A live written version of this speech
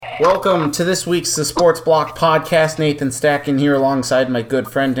Welcome to this week's The Sports Block Podcast. Nathan Stacking here alongside my good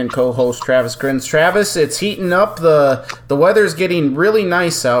friend and co-host Travis Grins. Travis, it's heating up. The weather's getting really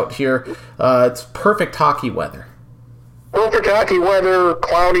nice out here. It's perfect hockey weather. Perfect hockey weather,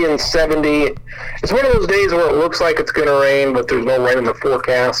 cloudy and 70. It's one of those days where it looks like it's going to rain, but there's no rain in the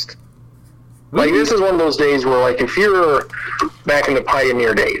forecast. This is one of those days where, if you're back in the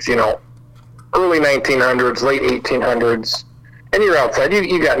pioneer days, early 1900s, late 1800s, and you're outside,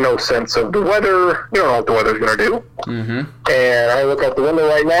 you got no sense of the weather. You don't know what the weather's going to do. Mm-hmm. And I look out the window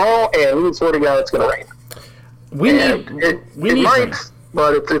right now, and we swear to God it's going to rain. It might, rain.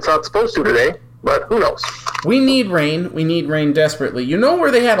 But it's not supposed to today. But who knows? We need rain. We need rain desperately. You know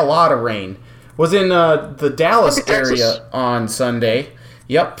where they had a lot of rain? Was in the Dallas area on Sunday.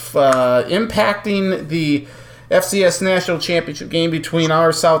 Yep. Impacting the FCS National Championship game between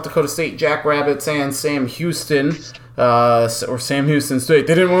our South Dakota State Jackrabbits and Sam Houston. Or Sam Houston State.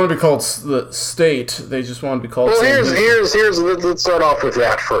 They didn't want to be called the State. They just wanted to be called Sam Houston. Let's start off with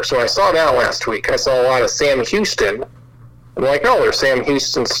that first. So I saw that last week. I saw a lot of Sam Houston. I'm like, no, they're Sam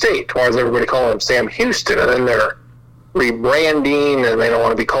Houston State. Why does everybody call them Sam Houston? And then they're rebranding, and they don't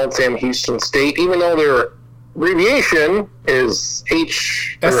want to be called Sam Houston State, even though their abbreviation is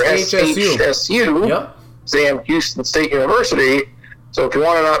SHSU, yep. Sam Houston State University. So if you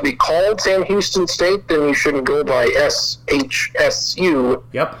want to not be called Sam Houston State, then you shouldn't go by SHSU.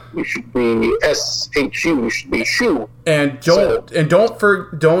 Yep. You should be SHU. You should be SHU. And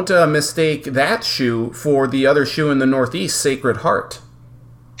don't mistake that shoe for the other shoe in the Northeast, Sacred Heart.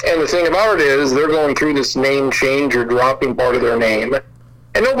 And the thing about it is, they're going through this name change or dropping part of their name, and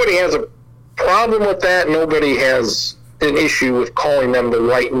nobody has a problem with that. Nobody has an issue with calling them the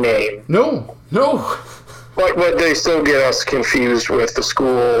right name. No. But they still get us confused with the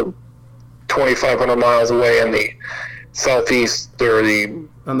school 2,500 miles away in the southeast, or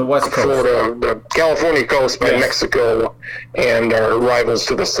on the west coast, Florida, the California coast by Mexico, and our rivals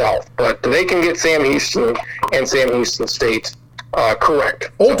to the south. But they can get Sam Houston and Sam Houston State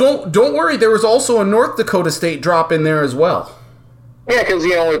correct. Oh, don't worry. There was also a North Dakota State drop in there as well. Yeah, because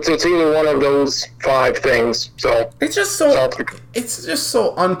it's either one of those five things. So it's just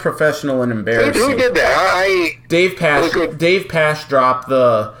so unprofessional and embarrassing. Who did that? Dave Pash dropped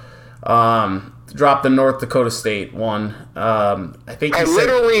the North Dakota State one. I think I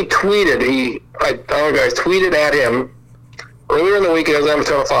literally tweeted. I don't know, guys, tweeted at him earlier in the week. He doesn't have a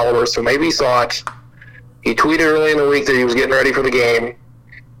ton of followers, so maybe he saw it. He tweeted early in the week that he was getting ready for the game,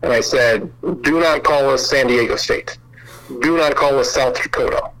 and I said, "Do not call us San Diego State. Do not call us South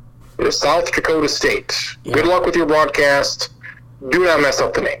Dakota. It is South Dakota State. Yeah. Good luck with your broadcast. Do not mess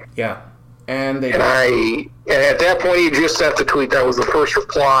up the name." Yeah. And at that point, he just sent the tweet. That was the first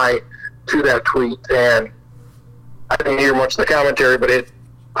reply to that tweet. And I didn't hear much of the commentary, but it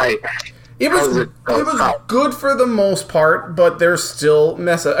was good for the most part, but there's still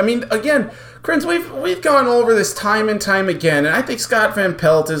mess up. I mean, again, Crins, we've gone over this time and time again, and I think Scott Van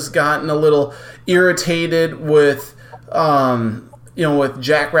Pelt has gotten a little irritated with with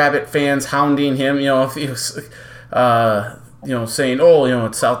Jackrabbit fans hounding him, if he was, saying,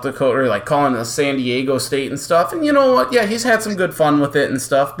 it's South Dakota, or calling it San Diego State and stuff. And you know what? Yeah, he's had some good fun with it and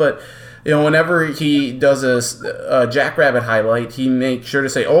stuff. But, whenever he does a Jackrabbit highlight, he makes sure to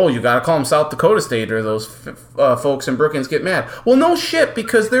say, you got to call him South Dakota State, or those folks in Brookings get mad. Well, no shit,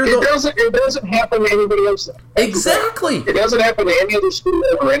 because they're It doesn't happen to anybody else. Exactly. It doesn't happen to any other school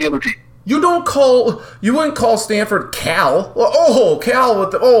or any other team. You wouldn't call Stanford Cal. Cal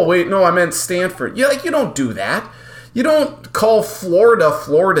with I meant Stanford. You don't do that. You don't call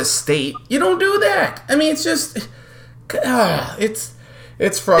Florida State. You don't do that. I mean, it's just, it's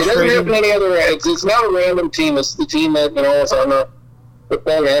frustrating. It doesn't happen any other. It's not a random team. It's the team that was on the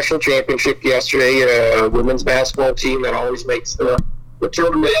football national championship yesterday. A women's basketball team that always makes the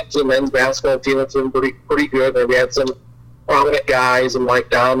tournament. The men's basketball team that's been pretty good. They've had some prominent guys and Mike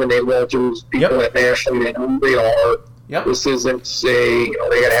Dom and Nate Walters, people that nationally know who they are. Yep. This isn't they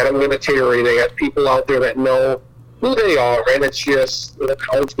got Adam Vinatieri, they got people out there that know who they are, and it's just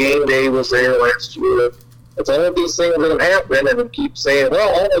College Game Day was there last year. It's all of these things that have happened, and we keep saying,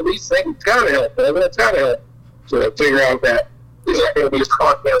 all of these things gotta help, it's gotta help. So they figure out that these aren't going to be as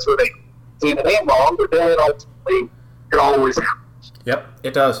podcasts where they say the name wrong, but then ultimately it always happens. Yep,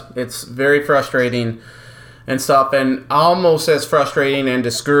 it does. It's very frustrating and stuff, and almost as frustrating and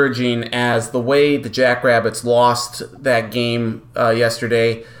discouraging as the way the Jackrabbits lost that game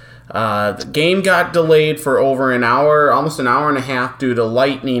yesterday. The game got delayed for over an hour, almost an hour and a half, due to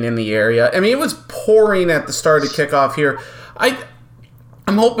lightning in the area. I mean, it was pouring at the start of kickoff here. I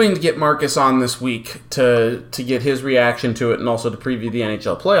I'm hoping to get Marcus on this week to get his reaction to it and also to preview the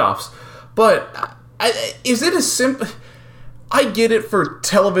NHL playoffs. But is it as simple? I get it for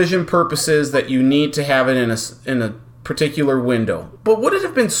television purposes that you need to have it in a particular window. But would it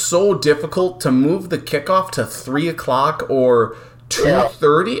have been so difficult to move the kickoff to 3 o'clock or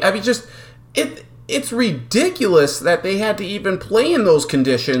 2:30? I mean, just it's ridiculous that they had to even play in those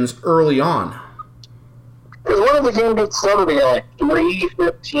conditions early on. Because one of the games that started at like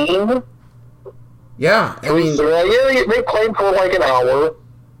 3:15. Yeah, I mean, they played for like an hour,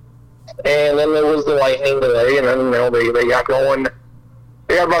 and then there was the lightning delay, and then they got going.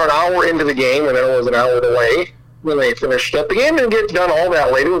 They got about an hour into the game, and then it was an hour delay. When they finished up, the game didn't get done all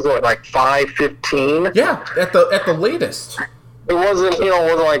that late. It was like 5:15. Yeah, at the latest. It wasn't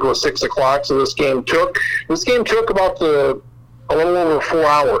like it was 6 o'clock. So this game took about a little over 4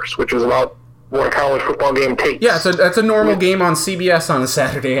 hours, which is about what a college football game takes. Yeah, so that's a normal game on CBS on a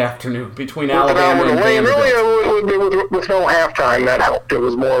Saturday afternoon between Alabama and Vanderbilt. Really, with no halftime, that helped. It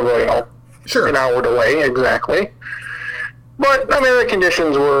was more of a an hour delay, exactly. But I mean, the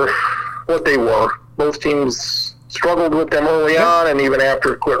conditions were what they were. Both teams struggled with them early on, and even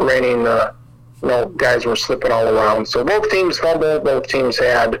after it quit raining, guys were slipping all around. So both teams fumbled. Both teams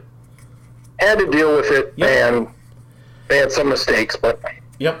had to deal with it, and they had some mistakes. But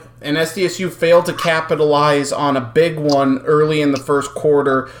and SDSU failed to capitalize on a big one early in the first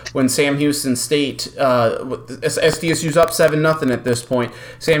quarter when Sam Houston State, SDSU's up 7-0 at this point.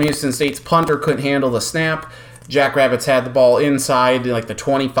 Sam Houston State's punter couldn't handle the snap. Jackrabbits had the ball inside, like the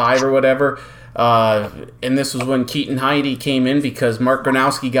 25 or whatever. And this was when Keaton Heide came in because Mark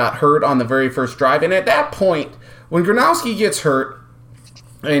Gronowski got hurt on the very first drive. And at that point, when Gronowski gets hurt,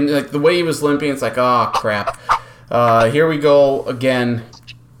 and like the way he was limping, it's like, oh crap. Here we go again.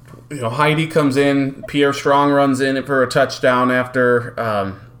 Heide comes in. Pierre Strong runs in for a touchdown after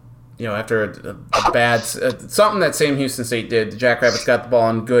after a bad something that Sam Houston State did. The Jackrabbits got the ball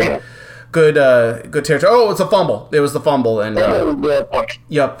in good territory. Oh, it's a fumble. It was the fumble, and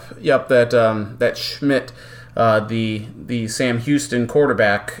that Schmidt, the Sam Houston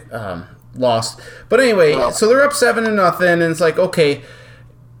quarterback, lost. But anyway, so they're up 7-0, and it's like, okay,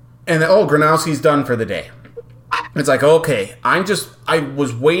 and Gronowski's done for the day. It's like, okay, I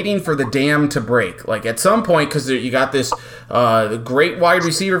was waiting for the dam to break. Like at some point, because you got this great wide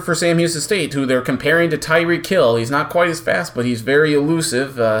receiver for Sam Houston State, who they're comparing to Tyreek Hill. He's not quite as fast, but he's very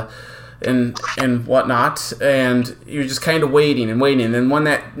elusive. And whatnot, and you're just kind of waiting, and then when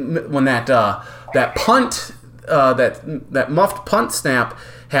that punt, that muffed punt snap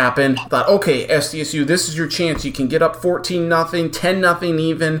happened, thought, okay, SDSU, this is your chance. You can get up 14-0, 10-0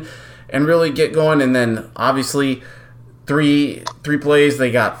 even, and really get going. And then obviously three plays, they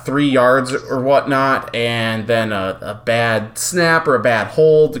got 3 yards or whatnot, and then a bad snap or a bad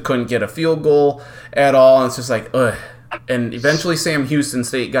hold. They couldn't get a field goal at all, and it's just like, ugh. And eventually Sam Houston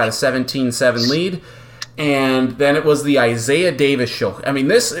State got a 17-7 lead, and then it was the Isaiah Davis show. I mean,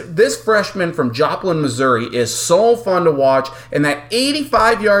 this freshman from Joplin, Missouri is so fun to watch, and that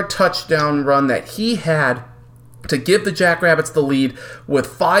 85-yard touchdown run that he had to give the Jackrabbits the lead with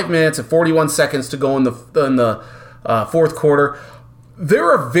 5 minutes and 41 seconds to go in the fourth quarter.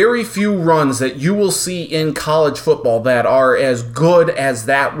 There are very few runs that you will see in college football that are as good as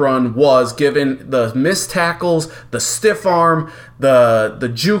that run was, given the missed tackles, the stiff arm, the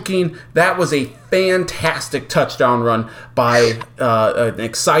juking. That was a fantastic touchdown run by an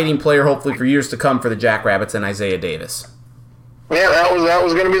exciting player, hopefully for years to come for the Jackrabbits, and Isaiah Davis. Yeah, that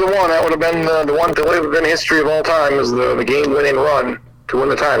was going to be the one. That would have been the one to live in history of all time, is the game-winning run to win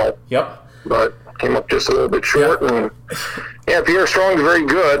the title. Yep. But came up just a little bit short. And Pierre Strong's very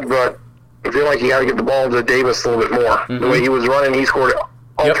good, but I feel like you got to give the ball to Davis a little bit more. Mm-hmm. The way he was running, he scored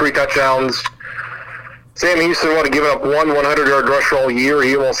all 3 touchdowns. Sam Houston would have given up one 100-yard rush all year.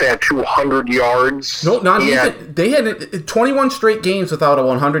 He almost had 200 yards. No, not even. They had 21 straight games without a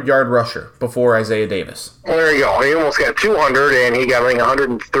 100-yard rusher before Isaiah Davis. Well, there you go. He almost got 200, and he got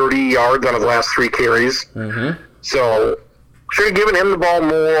 130 yards on his last 3 carries. Mm-hmm. So should have given him the ball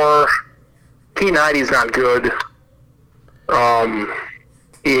more. Keaton Heide's not good. I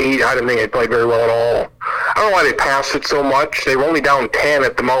didn't think he played very well at all. I don't know why they passed it so much. They were only down 10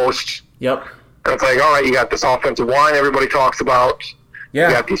 at the most. Yep. And it's like, all right, you got this offensive line everybody talks about. Yeah.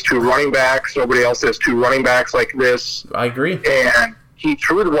 You got these 2 running backs. Nobody else has 2 running backs like this. I agree. And he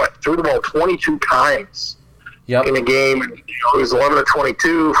threw the ball 22 times in the game. And, it was 11 of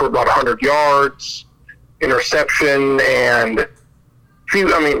 22 for about 100 yards, interception, and few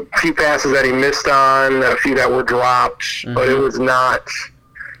passes that he missed on, a few that were dropped, but it was not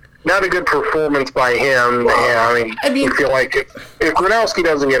not a good performance by him. And you feel like if Gronowski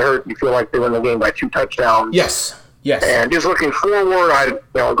doesn't get hurt, you feel like they win the game by 2 touchdowns. Yes. And just looking forward,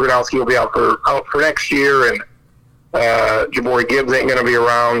 Gronowski will be out for next year, and Jabari Gibbs ain't going to be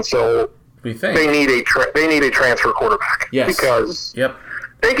around, so they need a transfer quarterback. Yes. Because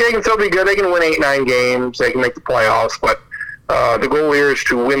they can still be good. They can win 8-9 games. They can make the playoffs, but the goal here is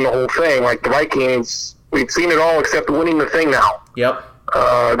to win the whole thing. Like the Vikings, we've seen it all except winning the thing now.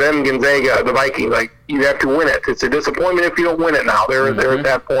 Them, Gonzaga, the Vikings, like you have to win it. It's a disappointment if you don't win it now. They're at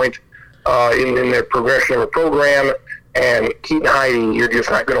that point in their progression of a program, and Keaton Heide, you're just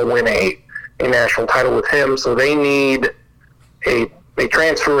not going to win a national title with him. So they need a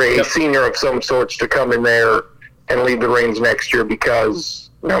transfer, a senior of some sorts to come in there and lead the reins next year, because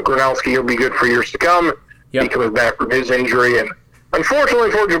Gronowski will be good for years to come. He comes back from his injury, and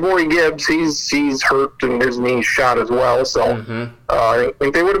unfortunately for Jabari Gibbs, he's hurt and his knee's shot as well. So I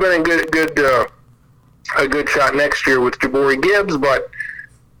think they would have been a good shot next year with Jabari Gibbs, but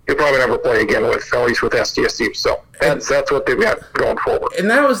he'll probably never play again at least with SDSU. So that's what they've got going forward.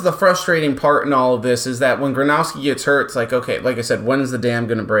 And that was the frustrating part in all of this, is that when Gronowski gets hurt, it's like, okay, like I said, when is the dam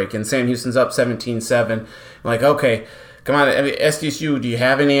going to break? And Sam Houston's up 17-7. Like, okay, come on, SDSU, do you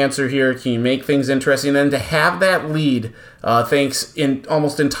have an answer here? Can you make things interesting? And then to have that lead, thanks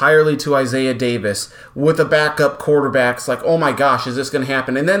almost entirely to Isaiah Davis, with a backup quarterback, it's like, oh my gosh, is this going to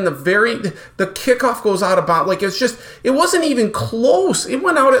happen? And then the kickoff goes out of bounds. Like, it wasn't even close. It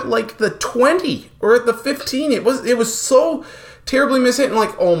went out at like the 20 or at the 15. It was so terribly mishit, and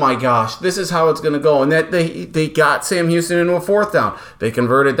like, oh my gosh, this is how it's going to go. And that they got Sam Houston into a 4th down. They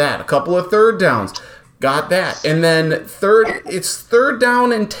converted that. A couple of 3rd downs. Got that. And then it's 3rd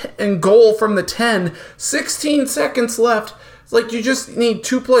down and goal from the 10, 16 seconds left. It's like, you just need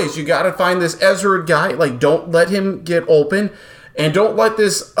 2 plays. You got to find this Ezra guy. Like, don't let him get open, and don't let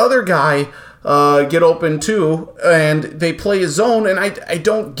this other guy get open too. And they play a zone, and I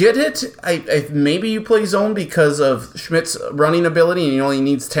don't get it. Maybe you play zone because of Schmidt's running ability, and he only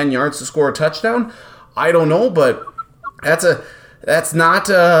needs 10 yards to score a touchdown. I don't know, but that's not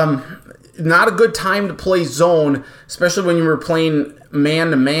a good time to play zone, especially when you were playing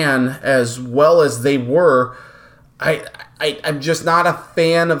man-to-man as well as they were. I'm just not a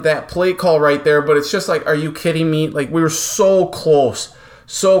fan of that play call right there, but it's just like, are you kidding me? Like, we were so close.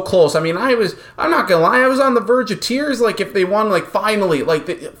 So close. I mean, I'm not going to lie, I was on the verge of tears, like, if they won, like, finally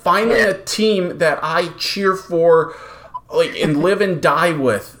a team that I cheer for, like, and live and die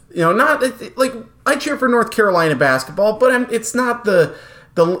with. Not, like, I cheer for North Carolina basketball, but it's not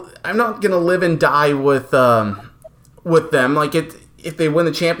I'm not gonna live and die with them. Like, if they win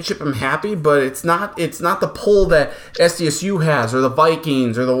the championship, I'm happy, but it's not the pull that SDSU has, or the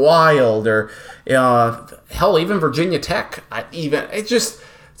Vikings, or the Wild, or hell, even Virginia Tech.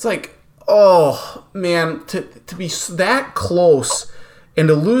 It's like, oh man, to be that close and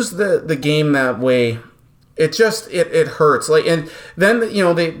to lose the game that way, it hurts. Like, and then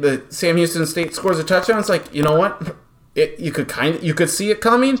the Sam Houston State scores a touchdown. It's like, you know what? You could see it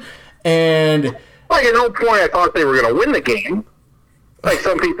coming, and like, at no point I thought they were going to win the game. Like,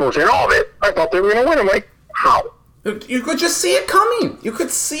 some people were saying, I thought they were going to win. I'm like, how? You could just see it coming. You could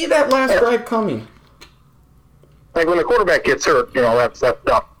see that last drive coming. Like, when the quarterback gets hurt, that's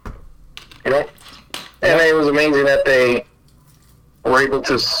dumb. And it was amazing that they were able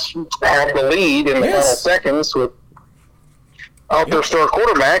to have the lead in the final seconds with their star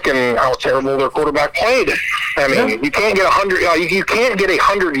quarterback, and how terrible their quarterback played. I mean, you can't get 100. You can't get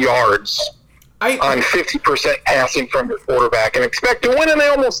 100 yards on 50% passing from your quarterback and expect to win, and they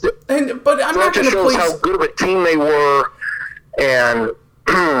almost did. But I'm not going to shows how good of a team they were, and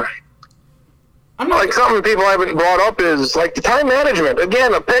something people haven't brought up is like the time management.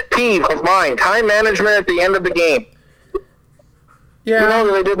 Again, a pet peeve of mine: time management at the end of the game. Yeah.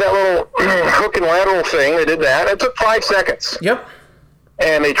 They did that little hook and lateral thing. They did that. It took 5 seconds. Yep.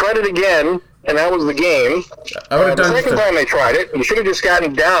 And they tried it again, and that was the game. The second time they tried it, you should have just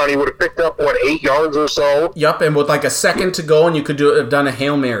gotten down. He would have picked up, 8 yards or so? Yep, and with like a second to go, and you could have done a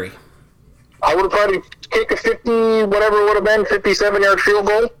Hail Mary. I would have probably kicked a 50, whatever it would have been, 57-yard field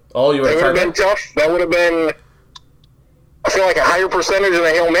goal. Oh, you would have tried that? That would have been tough. That would have been, I feel like, a higher percentage than a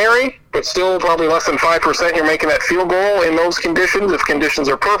Hail Mary, but still probably less than 5% you're making that field goal in those conditions. If conditions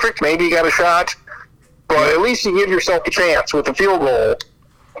are perfect, maybe you got a shot. But at least you give yourself a chance with the field goal,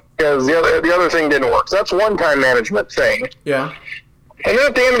 because the other thing didn't work. So that's one time management thing. Yeah. And then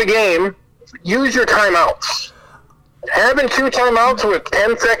at the end of the game, use your timeouts. Having 2 timeouts with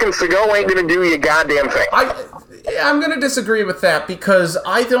 10 seconds to go ain't going to do you a goddamn thing. Yeah, I'm going to disagree with that because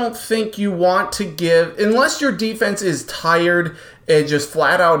I don't think you want to give, unless your defense is tired and just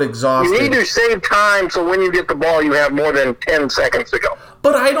flat out exhausted. You need to save time so when you get the ball, you have more than 10 seconds to go.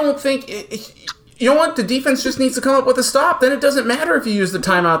 But I don't think, you know what, the defense just needs to come up with a stop. Then it doesn't matter if you use the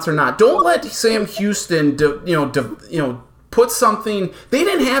timeouts or not. Don't let Sam Houston, put something. They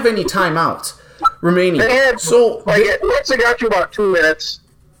didn't have any timeouts remaining. They had, once they got to about 2 minutes,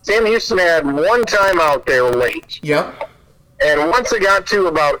 Sam Houston had one timeout there late. Yep. And once it got to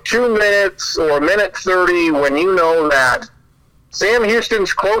about 2 minutes or a minute 30, when you know that Sam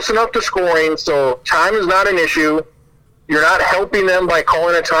Houston's close enough to scoring, so time is not an issue. You're not helping them by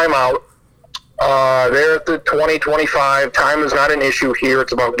calling a timeout. They're at the 20-25. Time is not an issue here.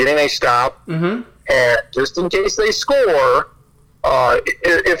 It's about getting a stop. Mm-hmm. And just in case they score,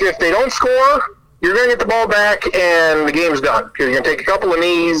 if they don't score, you're going to get the ball back and the game's done. Because you're going to take a couple of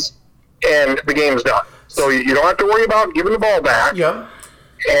knees and the game's done. So you don't have to worry about giving the ball back. Yep.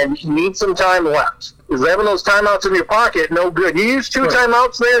 And you need some time left. Because having those timeouts in your pocket, no good. You use two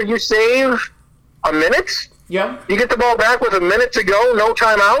timeouts there, you save a minute. Yep. You get the ball back with a minute to go, no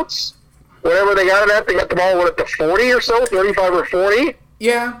timeouts. Whatever they got it at, they got the ball at the 40 or so, 35 or 40.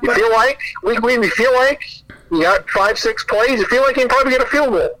 Yeah. You feel like we feel like you got 5-6 plays. You feel like you can probably get a field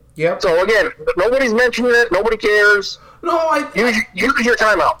goal. Yep. So again, nobody's mentioning it. Nobody cares. No, use your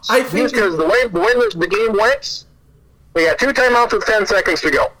timeouts. I think because the way the game went, we got 2 timeouts with 10 seconds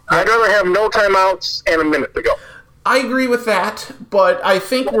to go. I'd rather have no timeouts and a minute to go. I agree with that, but I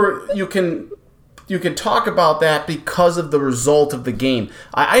think you can talk about that because of the result of the game.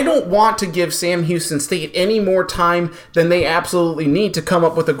 I don't want to give Sam Houston State any more time than they absolutely need to come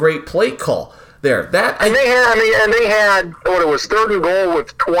up with a great play call there. They had what it was, 3rd and goal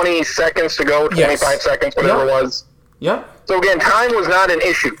with 20 seconds to go, 25 seconds, whatever it was. Yep. So again, time was not an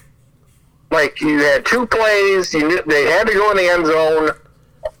issue. Like you had 2 plays, they had to go in the end zone.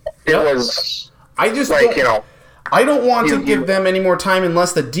 It was I don't want to give them any more time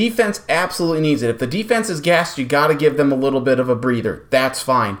unless the defense absolutely needs it. If the defense is gassed, you got to give them a little bit of a breather. That's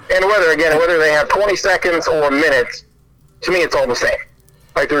fine. And whether they have 20 seconds or a minute, to me it's all the same.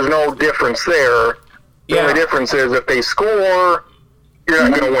 Like there's no difference there. The only difference is if they score, you're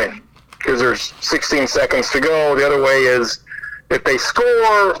not going to win because there's 16 seconds to go. The other way is if they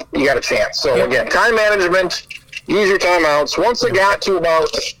score, you got a chance. So again, time management, use your timeouts. Once it got to about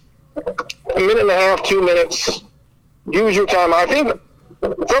a minute and a half, 2 minutes, use your timeout. I think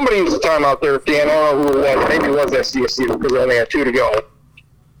somebody used a timeout there at the end. I don't know who it was. Maybe it was SDSU because they only had 2 to go.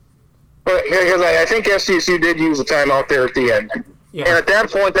 But because I think SDSU did use a timeout there at the end. Yeah. And at that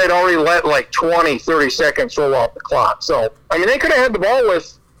point, they'd already let like 20, 30 seconds roll off the clock. So, I mean, they could have had the ball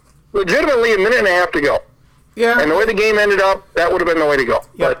with legitimately a minute and a half to go. Yeah. And the way the game ended up, that would have been the way to go.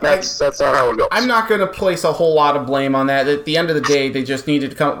 Yeah, but that's not how it goes. I'm not going to place a whole lot of blame on that. At the end of the day, they just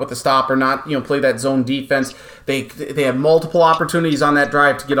needed to come up with a stop or not, play that zone defense. They had multiple opportunities on that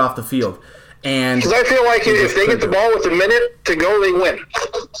drive to get off the field. Because I feel like if they get the ball with a minute to go, they win.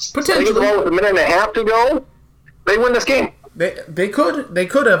 Potentially. If they get the ball with a minute and a half to go, they win this game. They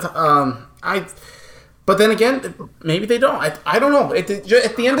could have. But then again, maybe they don't. I don't know. At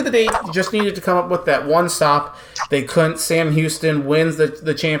the end of the day, you just needed to come up with that one stop. They couldn't. Sam Houston wins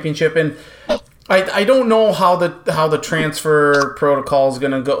the championship, and I don't know how the transfer protocol is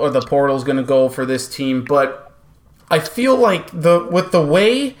going to go or the portal is going to go for this team. But I feel like with the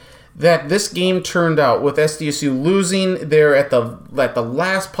way that this game turned out, with SDSU losing there at the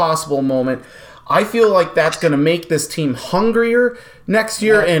last possible moment, I feel like that's going to make this team hungrier next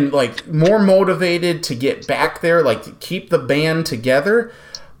year and like more motivated to get back there, like to keep the band together.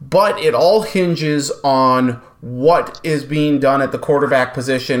 But it all hinges on what is being done at the quarterback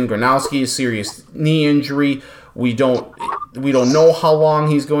position. Gronowski is serious knee injury. We don't know how long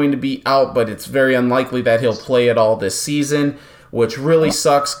he's going to be out, but it's very unlikely that he'll play at all this season, which really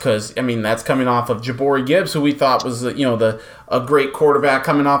sucks because, that's coming off of Jabari Gibbs, who we thought was, a great quarterback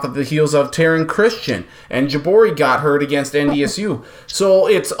coming off of the heels of Taryn Christian. And Jabari got hurt against NDSU. So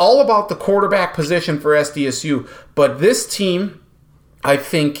it's all about the quarterback position for SDSU. But this team, I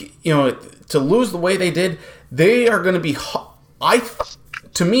think, to lose the way they did, they are going to be...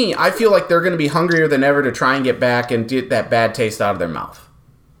 To me, I feel like they're going to be hungrier than ever to try and get back and get that bad taste out of their mouth.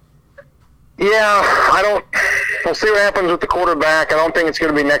 Yeah, we'll see what happens with the quarterback. I don't think it's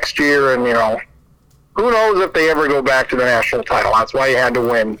going to be next year, and, who knows if they ever go back to the national title. That's why you had to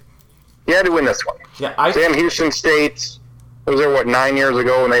win. You had to win this one. Yeah, Sam Houston State was there, 9 years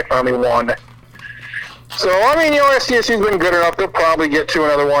ago, and they finally won. So, SDSU's been good enough. They'll probably get to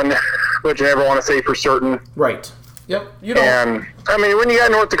another one, but you never want to say for certain. Right. Yep. You don't. And I mean, when you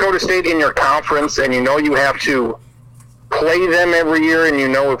got North Dakota State in your conference and you know you have to play them every year, and you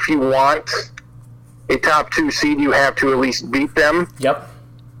know if you want a top 2 seed, you have to at least beat them. Yep.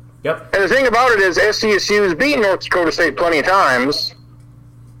 And the thing about it is SDSU has beaten North Dakota State plenty of times,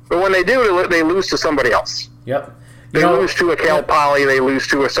 but when they do, they lose to somebody else. Yep. They lose to a Cal Poly, they lose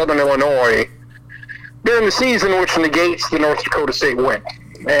to a Southern Illinois during the season, which negates the North Dakota State win.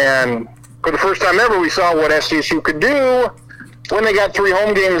 And for the first time ever, we saw what SDSU could do when they got 3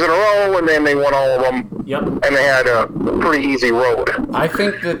 home games in a row, and then they won all of them. Yep. And they had a pretty easy road. I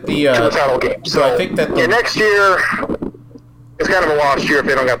think that the title game. So I think that next year, it's kind of a lost year if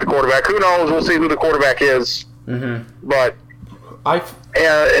they don't got the quarterback. Who knows? We'll see who the quarterback is. Mm-hmm. But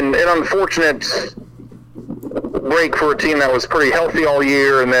an unfortunate break for a team that was pretty healthy all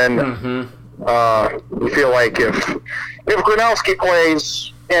year, and then we feel like if Gronowski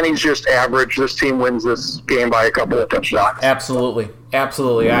plays and he's just average, this team wins this game by a couple of touchdowns. Absolutely.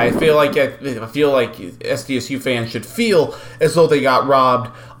 I feel like SDSU fans should feel as though they got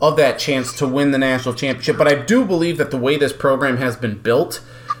robbed of that chance to win the national championship. But I do believe that the way this program has been built,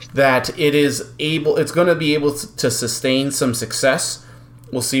 that it's going to be able to sustain some success.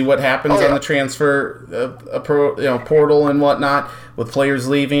 We'll see what happens on the transfer portal and whatnot with players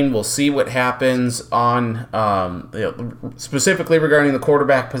leaving. We'll see what happens on specifically regarding the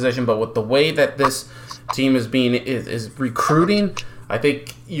quarterback position. But with the way that this team is recruiting, I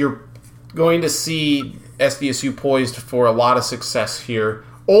think you're going to see SDSU poised for a lot of success here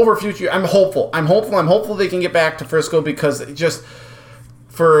over future. I'm hopeful they can get back to Frisco, because just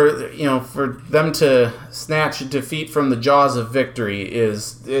for them to snatch defeat from the jaws of victory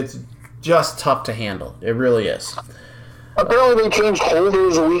it's just tough to handle. It really is. Apparently they changed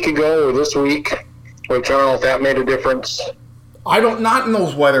holders a week ago or this week, which I don't know if that made a difference. Not in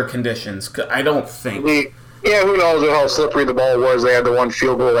those weather conditions, I don't think. Who knows how slippery the ball was. They had the one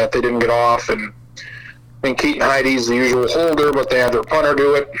field goal that they didn't get off, and I think Keaton Heidi's the usual holder, but they had their punter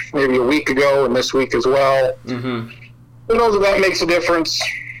do it maybe a week ago and this week as well. Mm-hmm. Who knows if that makes a difference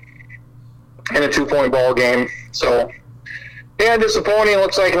in a 2-point ball game. So, disappointing.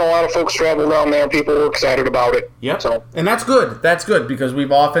 Looks like a lot of folks traveled down there. People were excited about it. Yep. So, and that's good. That's good, because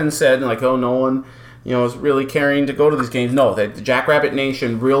we've often said, no one, is really caring to go to these games. No, the Jackrabbit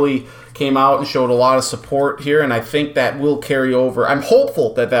Nation really came out and showed a lot of support here, and I think that will carry over. I'm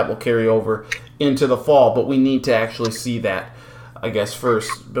hopeful that will carry over into the fall, but we need to actually see that, I guess,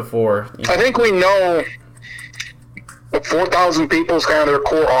 first before. I think we know 4,000 people is kind of their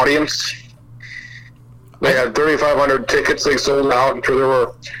core audience. They had 3,500 tickets they sold out. I'm sure there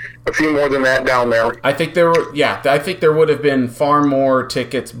were a few more than that down there. I think there would have been far more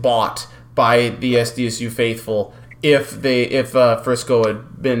tickets bought by the SDSU faithful if Frisco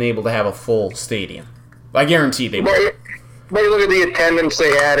had been able to have a full stadium. I guarantee they would. But you look at the attendance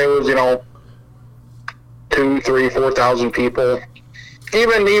they had. It was 2,000, 3,000, 4,000 people.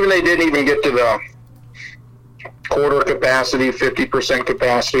 Even they didn't even get to the quarter capacity, 50%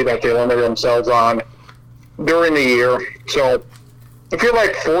 capacity that they limited themselves on during the year. So I feel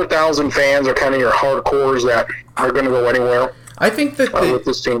like 4,000 fans are kind of your hardcores that are going to go anywhere. I think that with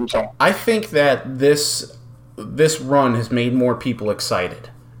this team. So I think that this run has made more people excited,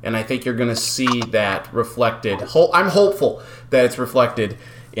 and I think you're going to see that reflected. I'm hopeful that it's reflected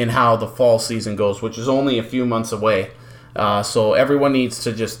in how the fall season goes, which is only a few months away. So everyone needs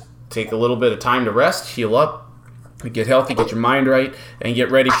to just take a little bit of time to rest, heal up, get healthy, get your mind right, and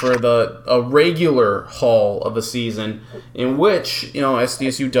get ready for a regular haul of a season in which,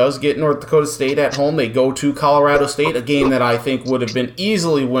 SDSU does get North Dakota State at home. They go to Colorado State, a game that I think would have been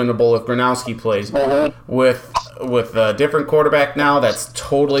easily winnable if Gronowski plays. With a different quarterback now, that's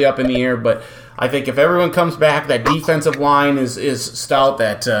totally up in the air, but I think if everyone comes back, that defensive line is stout,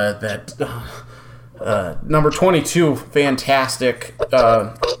 number 22, fantastic.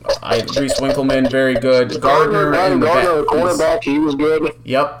 Reese Winkleman, very good. Gardner, the cornerback, he was good.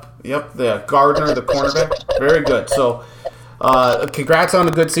 Yep. The Gardner, the cornerback, very good. So, congrats on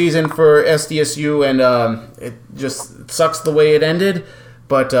a good season for SDSU, and it just sucks the way it ended.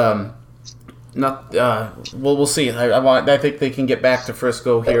 But we'll see. I think they can get back to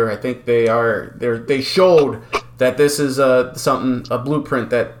Frisco here. I think they showed that this is a blueprint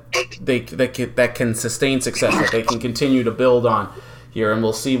that can sustain success, that they can continue to build on here, and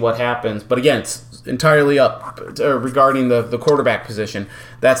we'll see what happens. But again, it's entirely up regarding the quarterback position.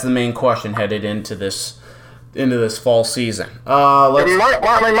 That's the main question headed into this fall season. My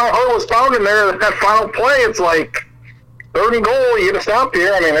heart was pounding there. That final play, it's like 3rd and goal. You get to stop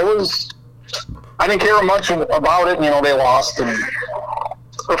here. I mean, I didn't care much about it. They lost, and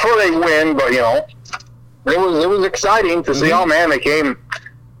before they win, but it was exciting to see. Oh man, they came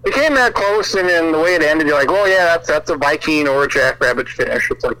that close, and then the way it ended, you're like, well, yeah, that's a Viking or a Jackrabbit finish.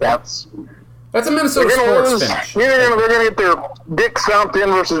 It's like that's a Minnesota sports finish. They're going to get their dick stomped in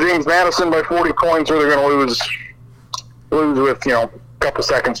versus James Madison by 40 points, or they're going to lose with a couple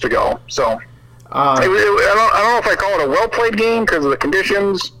seconds to go. So I don't know if I call it a well played game because of the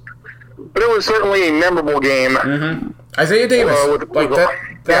conditions, but it was certainly a memorable game. Mm-hmm. Isaiah Davis,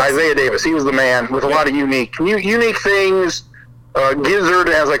 Isaiah Davis, he was the man with a lot of unique things. Gizzard,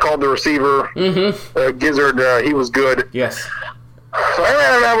 as I called the receiver, Gizzard, he was good. Yes. So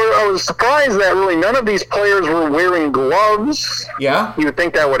I was surprised that really none of these players were wearing gloves. Yeah. You would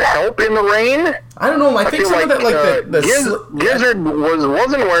think that would help in the rain. I don't know. I think some of that, Gizzard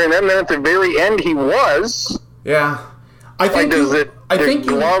wasn't wearing them. Then at the very end, he was. Yeah. I think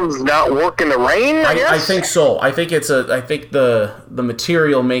gloves not work in the rain. I think so. I think I think the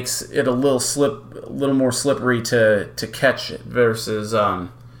material makes it a little more slippery to catch it versus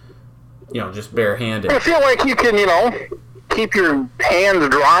just barehanded. I feel like you can keep your hands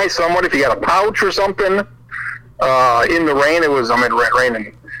dry somewhat if you got a pouch or something. In the rain, it was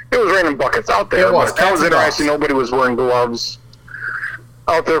raining buckets out there. It was. That was interesting. Nobody was wearing gloves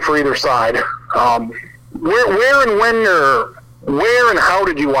out there for either side. Where and how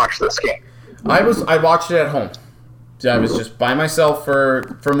did you watch this game? I watched it at home. I was just by myself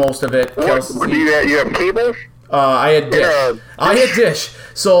for most of it. You have cable? I had Dish.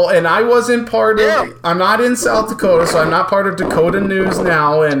 So, and I wasn't part of. I'm not in South Dakota, so I'm not part of Dakota News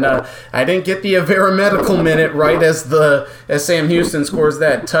Now, and I didn't get the Avera Medical Minute right as Sam Houston scores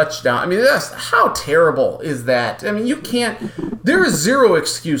that touchdown. I mean, how terrible is that? I mean, you can't. There is zero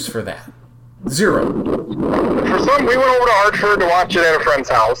excuse for that. Zero. For some, we went over to Hartford to watch it at a friend's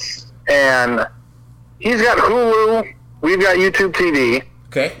house, and he's got Hulu. We've got YouTube TV.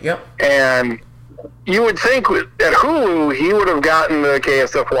 Okay. Yep. And you would think at Hulu he would have gotten the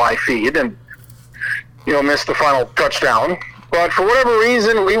KSFY feed and missed the final touchdown. But for whatever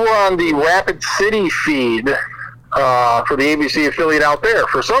reason, we were on the Rapid City feed for the ABC affiliate out there.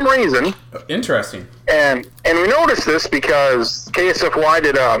 For some reason. Interesting. And we noticed this because KSFY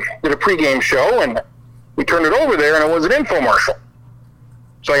did a pregame show, and we turned it over there, and it was an infomercial.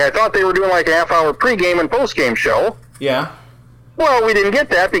 So I thought they were doing like a half-hour pregame and postgame show. Yeah. Well, we didn't get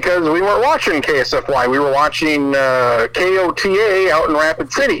that because we weren't watching KSFY. We were watching KOTA out in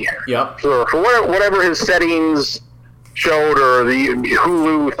Rapid City. Yep. So for whatever his settings showed, or the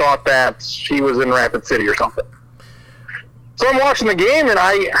Hulu thought that he was in Rapid City or something. So I'm watching the game, and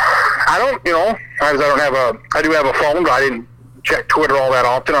I do have a phone, but I didn't check Twitter all that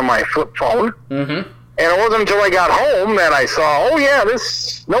often on my flip phone. Mm-hmm. And it wasn't until I got home that I saw,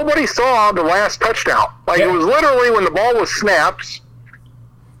 nobody saw the last touchdown. It was literally when the ball was snapped,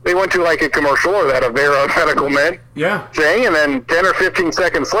 they went to like a commercial or that Avera Medical Minute thing, and then 10 or 15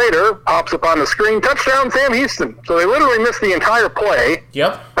 seconds later, pops up on the screen, touchdown Sam Houston. So they literally missed the entire play.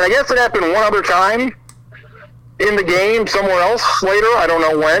 Yep. And I guess it happened one other time in the game, somewhere else later. I don't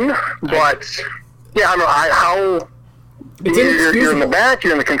know when, but I don't know how. You're in the back.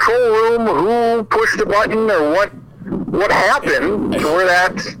 You're in the control room. Who pushed the button, or what happened to where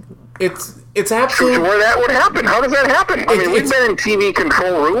that? It's absolutely to where that would happen. How does that happen? I mean, we've been in TV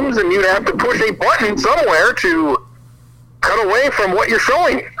control rooms, and you'd have to push a button somewhere to cut away from what you're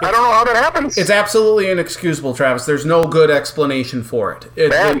showing. I don't know how that happens. It's absolutely inexcusable, Travis. There's no good explanation for it.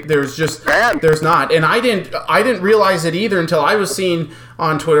 There's not. And I didn't realize it either until I was seeing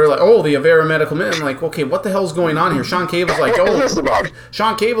on Twitter, like, the Avera Medical Minute. I'm like, okay, what the hell's going on here? Sean Cable's like, what is this about?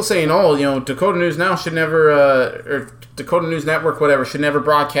 Sean Cable's saying, Dakota News Now should never, or Dakota News Network, whatever, should never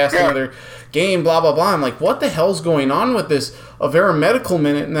broadcast another game, blah, blah, blah. I'm like, what the hell's going on with this Avera Medical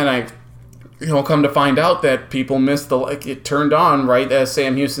Minute? And then I come to find out that people missed it turned on right as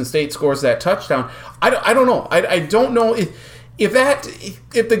Sam Houston State scores that touchdown. I don't know. I don't know if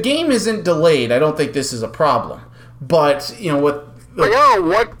the game isn't delayed. I don't think this is a problem. But what?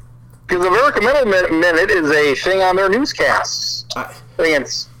 Because Avera Medical Minute is a thing on their newscasts. I think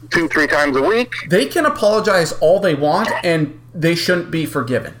it's 2-3 times a week. They can apologize all they want, and they shouldn't be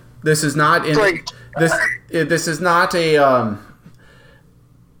forgiven. This is not this is not a.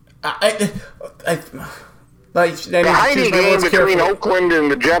 The Heidi game between Oakland and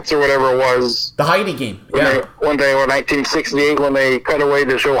the Jets or whatever it was. The Heidi game, One day, 1968, when they cut away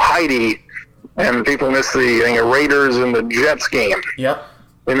to show Heidi, and people missed the Raiders and the Jets game. Yep.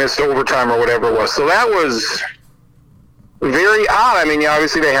 They missed overtime or whatever it was. So that was very odd. I mean,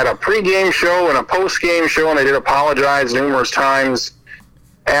 obviously they had a pregame show and a postgame show, and they did apologize numerous times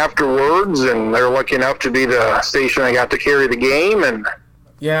afterwards, and they were lucky enough to be the station that got to carry the game, and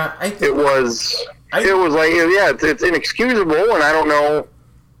it was It was like, yeah, it's inexcusable, and I don't know.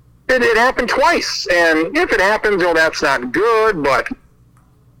 It happened twice, and if it happens, that's not good, but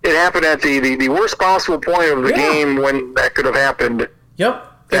it happened at the worst possible point of the game when that could have happened. Yep.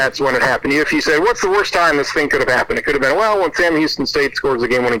 That's when it happened. If you said, what's the worst time this thing could have happened? It could have been, when Sam Houston State scores the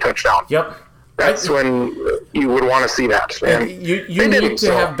game-winning touchdown. Yep. That's when you would want to see that. And you need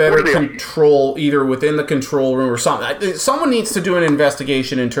to have better control, either within the control room or something. Someone needs to do an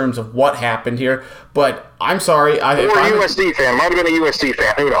investigation in terms of what happened here. But I'm sorry. Or a USD fan. Might have been a USD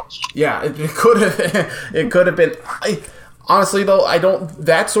fan. Who knows? Yeah, it could have. It could have been. Honestly, though, I don't.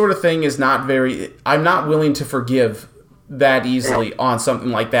 That sort of thing is not very. I'm not willing to forgive that easily on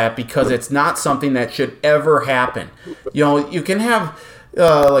something like that, because it's not something that should ever happen. You can have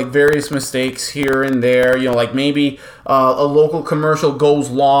like various mistakes here and there. Like maybe a local commercial goes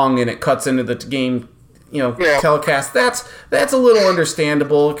long and it cuts into the game. Telecast. That's a little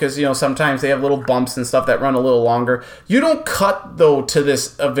understandable, because sometimes they have little bumps and stuff that run a little longer. You don't cut though to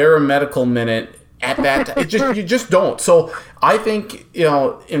this medical minute at that. You just don't. So I think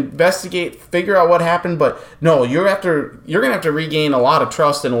investigate, figure out what happened. But no, you're gonna have to regain a lot of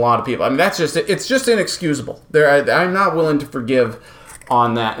trust in a lot of people. I mean, it's just inexcusable. I'm not willing to forgive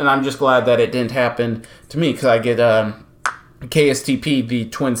on that, and I'm just glad that it didn't happen to me, because I get KSTP, the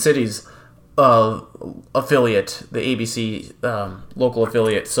Twin Cities affiliate, the ABC local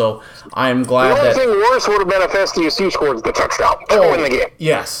affiliate. So I'm glad that. The only thing worse would have been if SDSU scored the touchdown to win the game.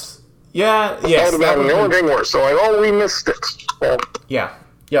 Yes. Yeah, yes. That would have been the only thing worse. So we missed it. Well, yeah.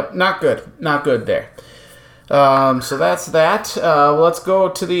 Yep. Not good. Not good there. So that's that. Let's go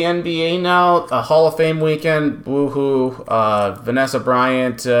to the NBA now. Hall of Fame weekend. Woohoo. Vanessa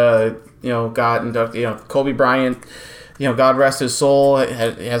Bryant, got inducted. Kobe Bryant, God rest his soul,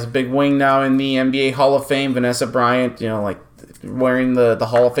 has a big wing now in the NBA Hall of Fame. Vanessa Bryant, like wearing the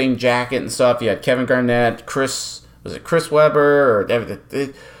Hall of Fame jacket and stuff. You had Kevin Garnett, Chris Webber, or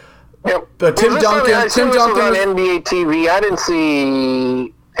everything. Yep. Tim Duncan. Tim Duncan was on NBA TV. I didn't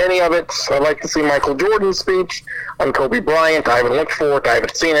see any of it. I'd like to see Michael Jordan's speech on Kobe Bryant. I haven't looked for it. I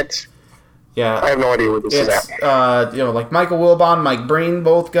haven't seen it. Yeah, I have no idea where this is at. Like Michael Wilbon, Mike Breen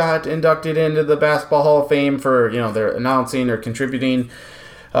both got inducted into the Basketball Hall of Fame for their announcing or contributing.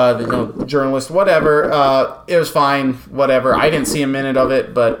 Journalist, whatever. It was fine, whatever. I didn't see a minute of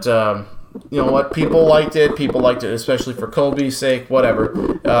it, but what? People liked it. People liked it, especially for Kobe's sake.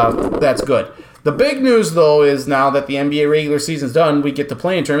 Whatever. That's good. The big news, though, is now that the NBA regular season's done, we get the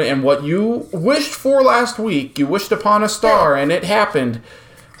play-in tournament, and what you wished for last week, you wished upon a star, and it happened.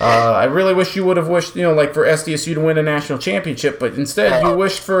 I really wish you would have wished, like for SDSU to win a national championship, but instead you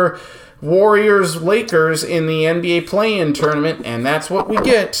wished for Warriors-Lakers in the NBA play-in tournament, and that's what we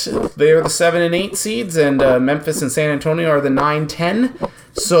get. They are the 7 and 8 seeds, and Memphis and San Antonio are the 9-10.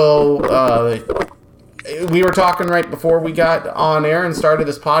 So we were talking right before we got on air and started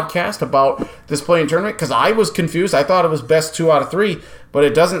this podcast about this play-in tournament, because I was confused. I thought it was best 2 out of 3, but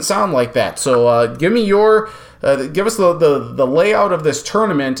it doesn't sound like that. So give us the layout of this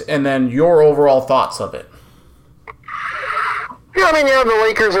tournament and then your overall thoughts of it. Yeah, the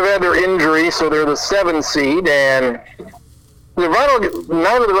Lakers have had their injury, so they're the 7 seed, and the final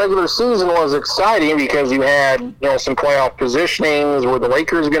night of the regular season was exciting because you had some playoff positionings. Were the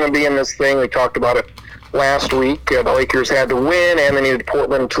Lakers going to be in this thing? We talked about it last week. The Lakers had to win, and they needed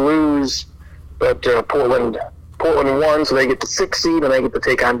Portland to lose, but Portland won, so they get the 6th seed, and they get to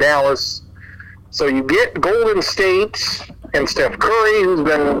take on Dallas. So you get Golden State and Steph Curry, who's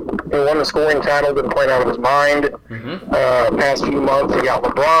won the scoring title, been playing out of his mind past few months. You got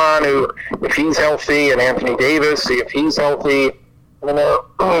LeBron, who, if he's healthy, and Anthony Davis, see if he's healthy,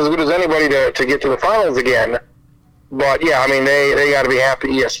 as good as anybody to get to the finals again. But yeah, they got to be happy.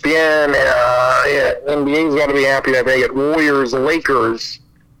 ESPN, NBA's got to be happy that they get Warriors, Lakers.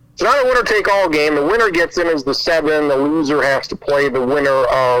 It's not a winner-take-all game. The winner gets in as the 7. The loser has to play the winner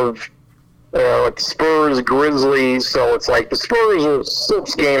of Spurs, Grizzlies. So it's like the Spurs are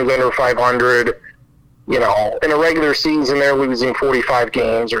 6 games under 500. In a regular season, they're losing 45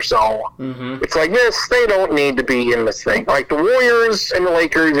 games or so. Mm-hmm. It's like this. They don't need to be in this thing. Like the Warriors and the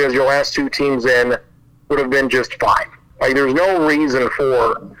Lakers, as your last 2 teams in, would have been just fine. Like there's no reason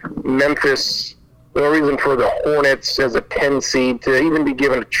for Memphis, no reason for the Hornets as a 10 seed to even be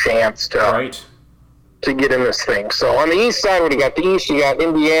given a chance to get in this thing. So on the east side, when you got the east, you got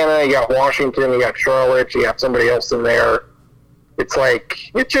Indiana, you got Washington, you got Charlotte, you got somebody else in there. It's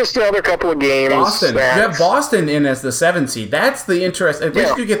like, it's just another couple of games. Boston. You have Boston in as the 7 seed. That's the interest. At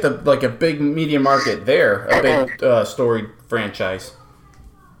least you get a big media market there, a big storied franchise.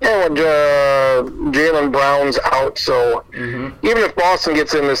 Yeah, Jaylen Brown's out, so even if Boston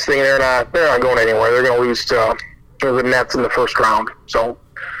gets in this thing, they're not going anywhere. They're going to lose to the Nets in the first round, so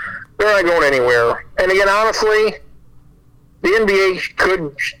they're not going anywhere. And again, honestly, the NBA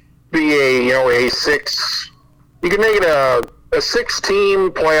could be a six. You could make it a 6-team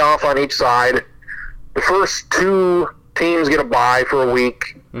playoff on each side. The first 2 teams get a bye for a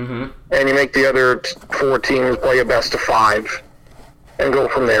week, and you make the other 4 teams play a best of 5 and go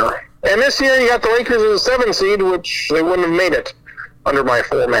from there. And this year you got the Lakers as a 7 seed, which they wouldn't have made it under my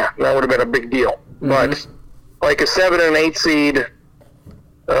format. That would have been a big deal. But like a 7 and an 8 seed,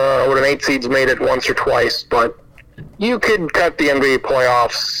 would an 8 seed's made it once or twice, but you could cut the NBA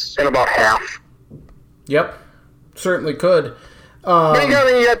playoffs in about half. Yep, certainly could. But you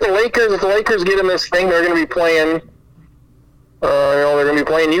got the Lakers. If the Lakers get in this thing, they're going to be playing. They're going to be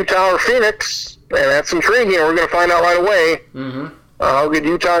playing Utah or Phoenix, and that's intriguing. We're going to find out right away how good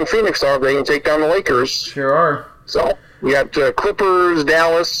Utah and Phoenix are if they can take down the Lakers. Sure are. So we got Clippers,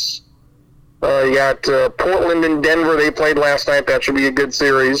 Dallas. You got Portland and Denver. They played last night. That should be a good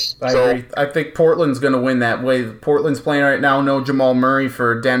series. I agree. I think Portland's going to win that way. Portland's playing right now. No Jamal Murray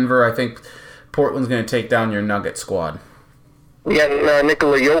for Denver. I think Portland's going to take down your Nugget squad. You got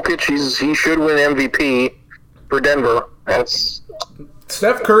Nikola Jokic. He should win MVP for Denver. That's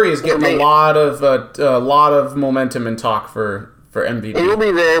Steph Curry is getting a lot of momentum and talk for MVP. He'll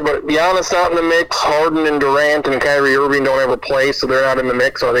be there, but Giannis not in the mix. Harden and Durant and Kyrie Irving don't ever play, so they're not in the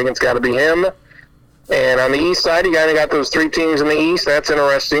mix. So I think it's got to be him. And on the East side, you kind of got those 3 teams in the East. That's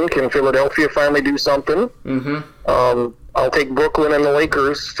interesting. Can Philadelphia finally do something? I'll take Brooklyn and the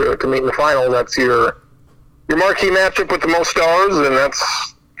Lakers to meet in the final. That's your marquee matchup with the most stars, and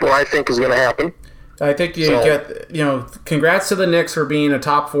that's what I think is going to happen. I think congrats to the Knicks for being a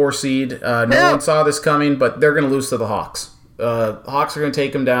top 4 seed. No one saw this coming, but they're going to lose to the Hawks. Hawks are going to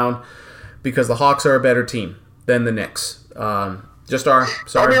take them down because the Hawks are a better team than the Knicks. Just are.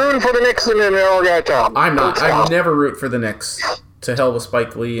 Sorry. I'll be rooting for the Knicks and our guy Tom. I'm not. I never root for the Knicks. To hell with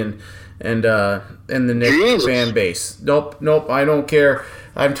Spike Lee and the Knicks fan base. Nope. I don't care.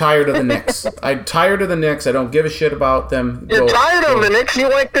 I'm tired of the Knicks. I'm tired of the Knicks. I don't give a shit about them. You're tired of the Knicks? You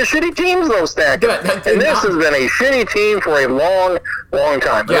like the shitty teams, though, Stack. And this has been a shitty team for a long, long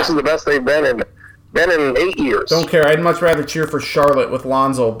time. Yeah. This is the best they've been in 8 years. Don't care. I'd much rather cheer for Charlotte with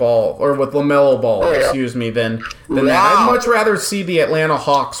Lonzo Ball, or with LaMelo Ball, than that. I'd much rather see the Atlanta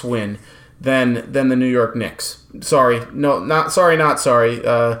Hawks win than the New York Knicks. Sorry. Not sorry.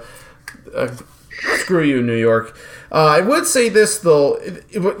 Screw you, New York. I would say this, though.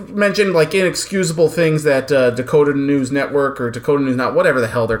 It mentioned inexcusable things that Dakota News Network or Dakota News Now, whatever the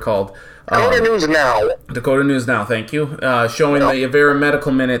hell they're called. Dakota News Now, thank you. Showing the Avera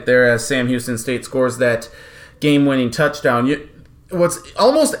Medical Minute there as Sam Houston State scores that game-winning touchdown. What's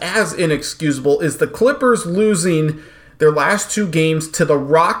almost as inexcusable is the Clippers losing their last 2 games to the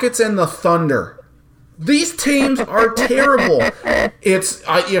Rockets and the Thunder. These teams are terrible.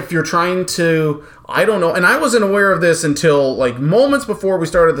 If you're trying to, I don't know, and I wasn't aware of this until moments before we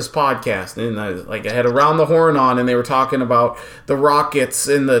started this podcast, and I had Around the Horn on, and they were talking about the Rockets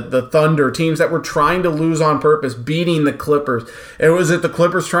and the Thunder, teams that were trying to lose on purpose, beating the Clippers. And was it the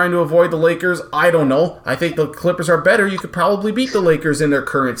Clippers trying to avoid the Lakers? I don't know. I think the Clippers are better. You could probably beat the Lakers in their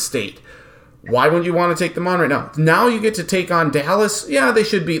current state. Why wouldn't you want to take them on right now? Now you get to take on Dallas. Yeah, they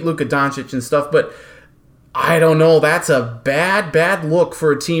should beat Luka Doncic and stuff, but I don't know. That's a bad look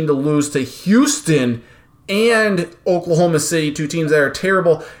for a team to lose to Houston and Oklahoma City, 2 teams that are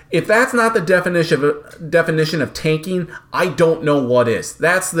terrible. If that's not the definition of tanking, I don't know what is.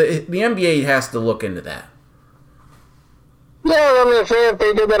 That's the NBA has to look into that. Yeah, I mean, if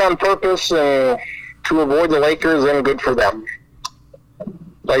they did that on purpose to avoid the Lakers, then good for them.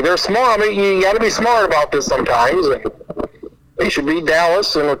 They're smart. I mean, you got to be smart about this sometimes. And they should beat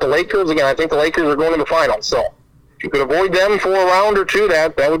Dallas, and with the Lakers, again, I think the Lakers are going to the finals. So if you could avoid them for a round or 2,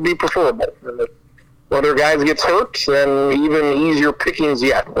 that would be preferable. And if one of their guys gets hurt, then even easier pickings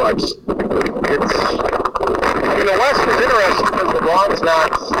yet. But the West is interesting because LeBron's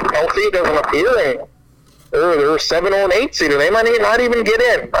not healthy, doesn't appear, and they're 7 or 8 seed. They might not even get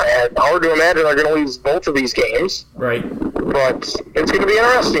in. Hard to imagine they're going to lose both of these games. Right. But it's going to be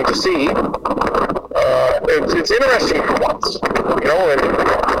interesting to see. It's interesting for once, and you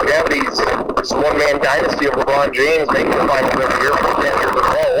have this one-man dynasty of LeBron James making the finals every year for 10 years in a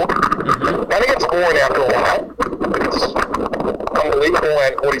row. I think it's boring after a while. It's unbelievable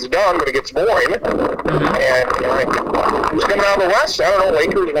at what he's done, but it gets boring. And who's coming out of the West? I don't know.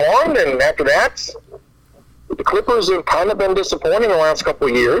 Lakers won, and after that, the Clippers have kind of been disappointing the last couple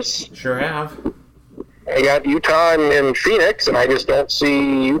of years. Sure have. they got Utah and Phoenix, and I just don't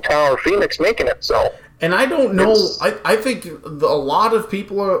see Utah or Phoenix making it. So. And I don't know. I think a lot of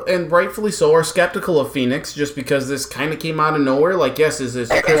people are, and rightfully so, are skeptical of Phoenix just because this kind of came out of nowhere. Like, yes,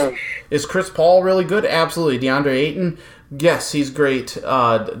 is Chris Paul really good? Absolutely. DeAndre Ayton, yes, he's great.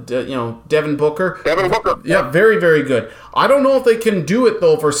 Devin Booker. Yeah, very, very good. I don't know if they can do it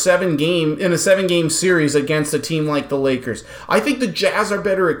though for a 7-game series against a team like the Lakers. I think the Jazz are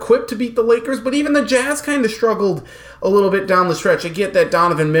better equipped to beat the Lakers, but even the Jazz kind of struggled a little bit down the stretch. I get that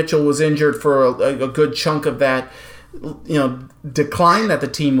Donovan Mitchell was injured for a good chunk of that, decline that the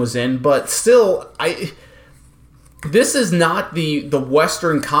team was in, but still, this is not the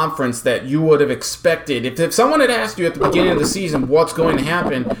Western Conference that you would have expected. If someone had asked you at the beginning of the season what's going to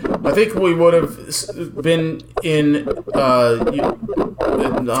happen, I think we would have been in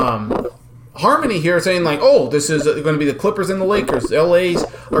harmony here, saying like, oh, this is going to be the Clippers and the Lakers. LA's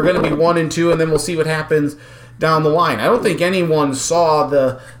are going to be 1 and 2, and then we'll see what happens down the line. I don't think anyone saw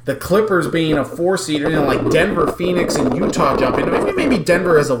the Clippers being a 4 seed, like Denver, Phoenix, and Utah jumping. Maybe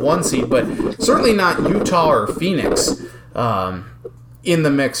Denver as a 1 seed, but certainly not Utah or Phoenix in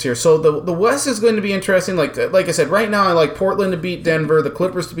the mix here. So the West is going to be interesting. Like I said, right now I like Portland to beat Denver, the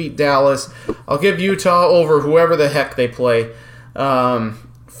Clippers to beat Dallas. I'll give Utah over whoever the heck they play.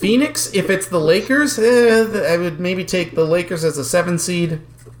 Phoenix, if it's the Lakers, I would maybe take the Lakers as a 7 seed.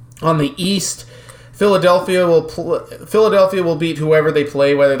 On the East, Philadelphia will beat whoever they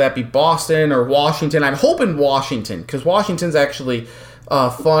play, whether that be Boston or Washington. I'm hoping Washington, because Washington's actually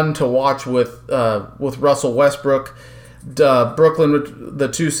fun to watch with Russell Westbrook. Brooklyn, the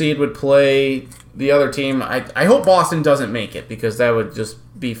 2 seed, would play the other team. I hope Boston doesn't make it, because that would just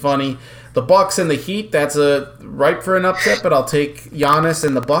be funny. The Bucks and the Heat, that's ripe for an upset, but I'll take Giannis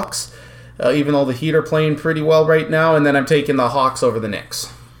and the Bucks, even though the Heat are playing pretty well right now. And then I'm taking the Hawks over the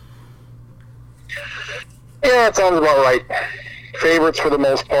Knicks. Yeah, it sounds about right. Favorites for the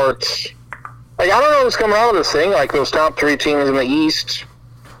most part. Like, I don't know what's coming out of this thing, like those top 3 teams in the East,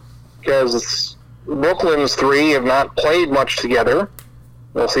 because Brooklyn's 3 have not played much together.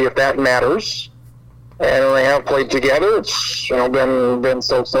 We'll see if that matters. And when they have played together, it's been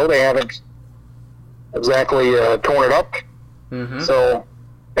so-so. They haven't exactly torn it up. Mm-hmm. So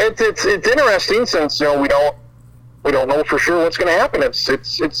it's interesting, since we don't know for sure what's going to happen.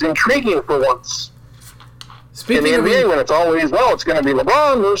 It's intriguing for once. In the NBA, when it's always, it's going to be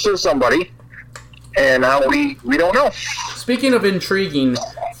LeBron versus somebody, and now we don't know. Speaking of intriguing,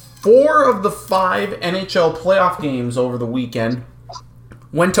 4 of the 5 NHL playoff games over the weekend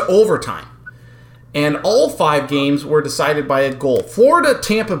went to overtime, and all 5 games were decided by a goal. Florida,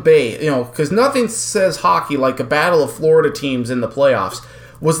 Tampa Bay, because nothing says hockey like a battle of Florida teams in the playoffs,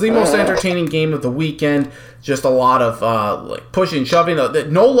 was the most entertaining game of the weekend. Just a lot of pushing, shoving.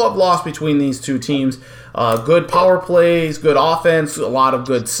 No love lost between these 2 teams. Good power plays, good offense, a lot of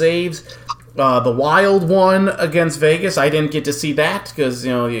good saves. The Wild won against Vegas. I didn't get to see that because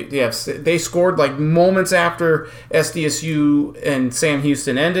they scored like moments after SDSU and Sam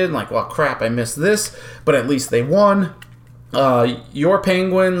Houston ended. Like, well, crap, I missed this, but at least they won. Your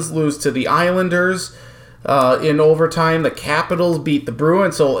Penguins lose to the Islanders in overtime. The Capitals beat the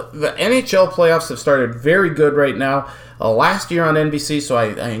Bruins. So the NHL playoffs have started very good right now. Last year on NBC, so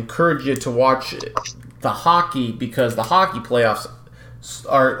I encourage you to watch the hockey, because the hockey playoffs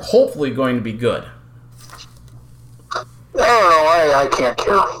are hopefully going to be good. I don't know. I can't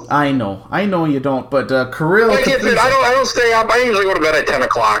care. I know you don't, but Kirill... I don't stay up. I usually go to bed at 10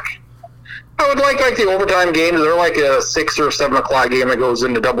 o'clock. I would like the overtime games. They're like a 6 or 7 o'clock game that goes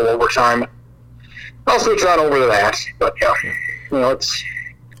into double overtime. I'll switch on over to that. But yeah, it's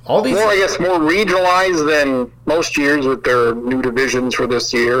all these more regionalized than most years with their new divisions for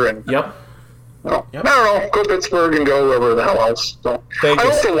this year. And yep. I don't know. Go Pittsburgh and go wherever the hell else. So I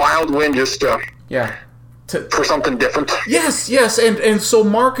hope the Wild win just for something different. Yes, and so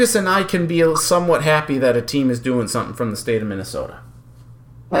Marcus and I can be somewhat happy that a team is doing something from the state of Minnesota.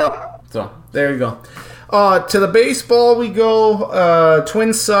 Yeah. So there you go. To the baseball we go.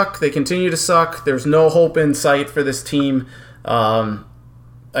 Twins suck. They continue to suck. There's no hope in sight for this team. I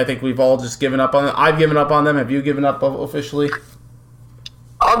think we've all just given up on them. I've given up on them. Have you given up officially?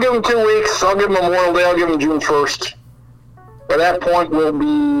 I'll give them 2 weeks. I'll give them Memorial Day. I'll give them June 1st. By that point, we'll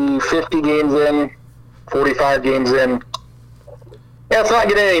be 50 games in, 45 games in. Yeah, it's not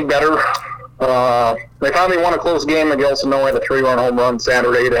getting any better. They finally won a close game. Miguel Sano had a 3-run home run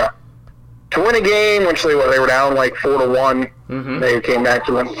Saturday to win a game, which they were down like 4-1. Mm-hmm. They came back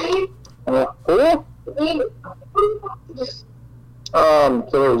to win. So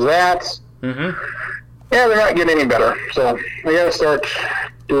there was that. Mm-hmm. Yeah, they're not getting any better. So they got to start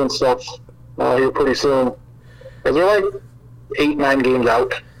doing stuff here pretty soon. Because they're like 8-9 games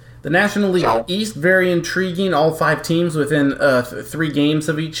out. The National League East, very intriguing. All 5 teams within 3 games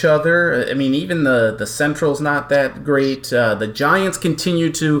of each other. I mean, even the Central's not that great. The Giants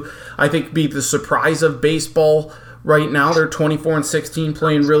continue to, I think, be the surprise of baseball right now. They're 24-16,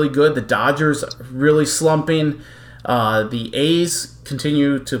 playing really good. The Dodgers really slumping. The A's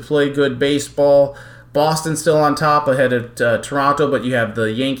continue to play good baseball. Boston still on top ahead of Toronto, but you have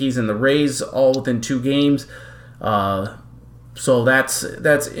the Yankees and the Rays all within 2 games. So that's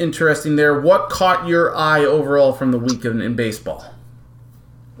interesting there. What caught your eye overall from the weekend in baseball?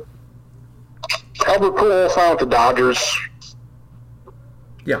 Albert Pujols found with the Dodgers.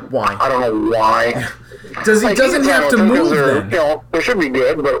 Yeah, why? I don't know why. Doesn't have to move then? They should be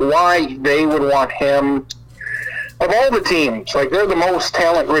good, but why they would want him? Of all the teams, they're the most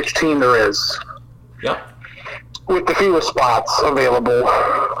talent-rich team there is. Yep. With the fewest spots available,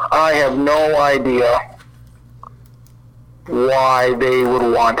 I have no idea why they would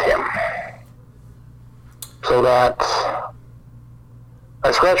want him. So that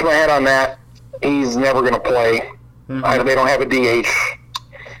I scratch my head on that. He's never going to play. Mm-hmm. They don't have a DH.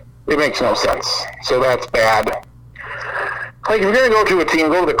 It makes no sense. So that's bad. If you're going to go to a team,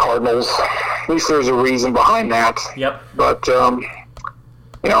 go to the Cardinals. At least there's a reason behind that. Yep. But, and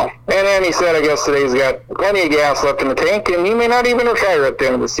he said, I guess today he's got plenty of gas left in the tank, and he may not even retire at the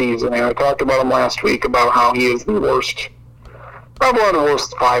end of the season. And I talked about him last week about how he is the worst, probably one of the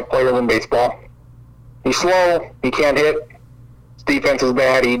worst 5 players in baseball. He's slow. He can't hit. His defense is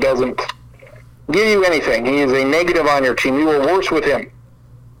bad. He doesn't give you anything. He is a negative on your team. You were worse with him.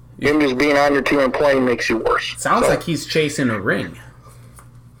 Him just being on your team and playing makes you worse. Sounds like he's chasing a ring.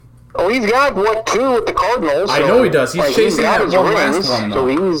 Oh, he's got, 2 with the Cardinals. I know he does. He's chasing that one last one, though.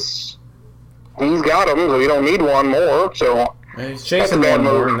 So he's got them, so you don't need one more. So he's chasing one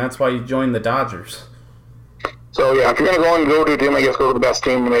more, and that's why he joined the Dodgers. So, yeah, if you're going to go to a team, I guess go to the best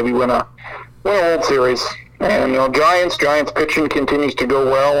team and maybe win a World Series. And, Giants pitching continues to go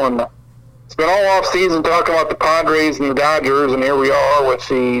well, and it's been all off-season talking about the Padres and the Dodgers, and here we are with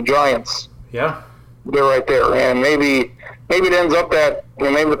the Giants. Yeah. They're right there. And maybe it ends up that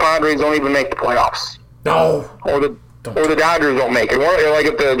maybe the Padres don't even make the playoffs. No. Or the Dodgers don't make it.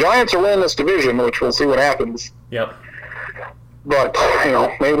 If the Giants are winning this division, which we'll see what happens. Yep. But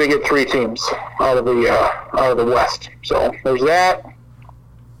maybe they get 3 teams out of the West. So there's that.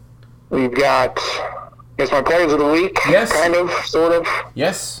 We've got, I guess, my players of the week. Yes. Kind of, sort of.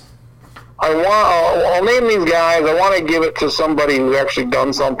 Yes. I'll name these guys. I want to give it to somebody who's actually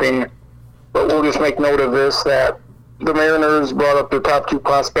done something. But we'll just make note of this, that the Mariners brought up their top 2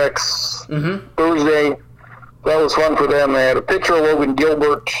 prospects Thursday. That was fun for them. They had a pitcher, Logan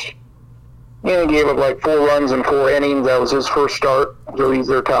Gilbert. He gave up 4 runs in 4 innings. That was his first start. So he's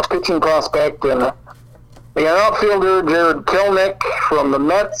their top pitching prospect. And they got an outfielder, Jared Kelenic, from the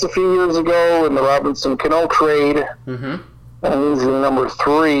Mets a few years ago in the Robinson Cano trade. Mm-hmm. And he's the number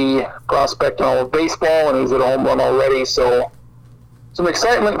 3 prospect in all of baseball, and he's at a home run already. So some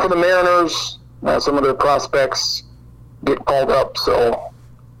excitement for the Mariners. Some of their prospects get called up. So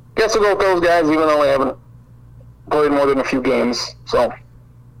guess we'll go with those guys, even though they haven't played more than a few games. So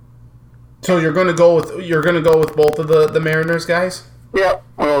you're going to go with both of the Mariners guys? Yeah.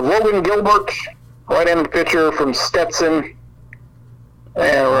 Logan Gilbert, right-handed pitcher from Stetson,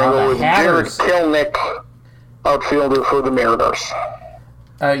 and we're going to go with Jared Kelenic, outfielder for the Mariners.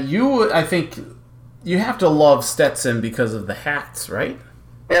 I think you have to love Stetson because of the hats, right?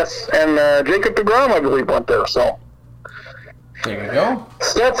 Yes, and Jacob deGrom, I believe, went there. So there you go.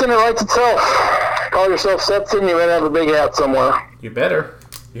 Stetson, it writes itself. Call yourself Stetson, you better have a big hat somewhere. You better.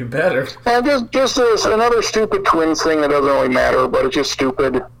 And just another stupid Twins thing that doesn't really matter, but it's just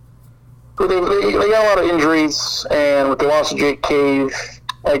stupid. They got a lot of injuries, and with the loss of Jake Cave,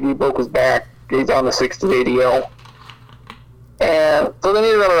 he broke his back. He's on the 6th ADL. And so they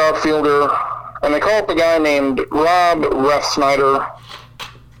need another outfielder, and they call up a guy named Rob Refsnyder.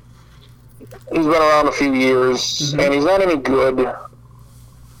 He's been around a few years, and he's not any good.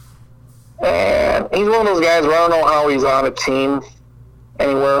 And he's one of those guys where I don't know how he's on a team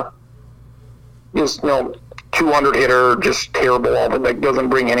anywhere. Just, 200 hitter, just terrible, but doesn't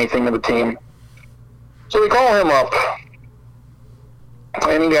bring anything to the team. So we call him up,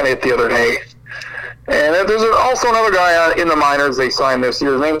 and he got hit the other day. And there's also another guy in the minors they signed this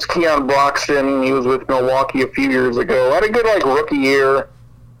year. His name's Keon Broxton. He was with Milwaukee a few years ago. Had a good rookie year.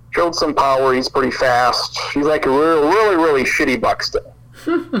 Showed some power. He's pretty fast. He's a really, really shitty Buxton.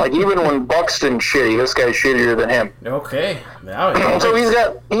 Even when Buxton's shitty, this guy's shittier than him. Okay. So he's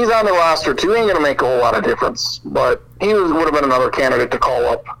on the roster too. He ain't gonna make a whole lot of difference, but he would have been another candidate to call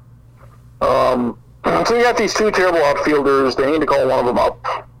up. So you got these two terrible outfielders. They need to call one of them up.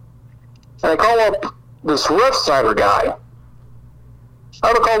 And I call up this Ref Snyder guy. I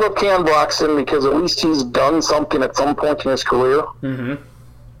would have called up Cam Broxton because at least he's done something at some point in his career. Mm-hmm.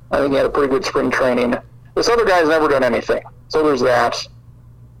 I think he had a pretty good spring training. This other guy's never done anything. So there's that.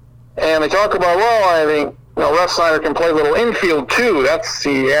 And they talk about, well, I think Ref Snyder can play a little infield too.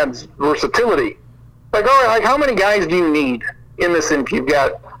 He adds versatility. Like, all right, like how many guys do you need in this infield? You've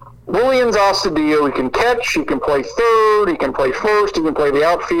got Williams Astudillo. He can catch. He can play third. He can play first. He can play the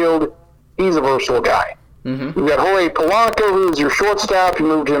outfield. He's a versatile guy. Mm-hmm. You've got Jorge Polanco, who's your shortstop. You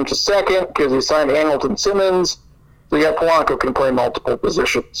moved him to second because he signed Hamilton Simmons. So you got Polanco can play multiple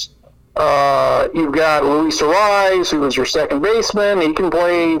positions. You've got Luis Ariz, who is your second baseman. He can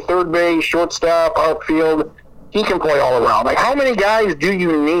play third base, shortstop, outfield. He can play all around. Like, how many guys do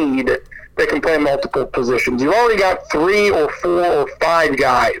you need that can play multiple positions? You've already got 3 or 4 or 5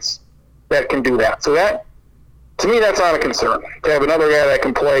 guys that can do that. So that, to me, that's not a concern. To have another guy that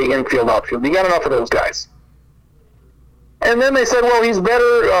can play infield, outfield. You got enough of those guys. And then they said, well, he's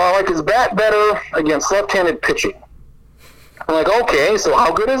better, like his bat better against left-handed pitching. I'm like, okay, so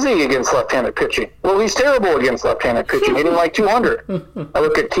how good is he against left-handed pitching? Well, he's terrible against left-handed pitching, hitting like 200. I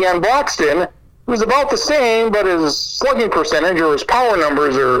look at Cam Broxton, who's about the same, but his slugging percentage or his power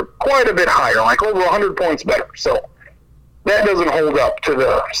numbers are quite a bit higher, like over 100 points better. So that doesn't hold up to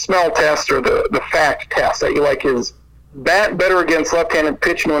the smell test or the fact test, that you like his bat better against left-handed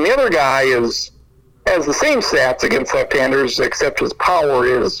pitching when the other guy has the same stats against left-handers, except his power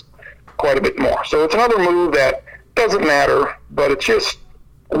is quite a bit more. So it's another move that doesn't matter, but it's just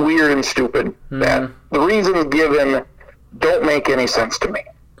weird and stupid that the reasons given don't make any sense to me.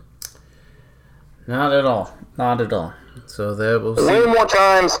 Not at all. Not at all. So that will see. Way more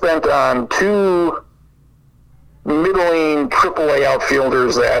time spent on 2 middling AAA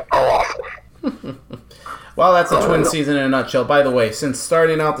outfielders that are awful. Well, that's the Twin season in a nutshell. By the way, since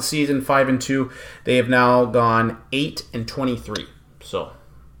starting out the season 5-2, they have now gone 8-23. So,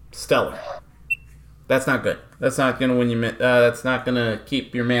 stellar. That's not good. That's not going to win you. That's not going to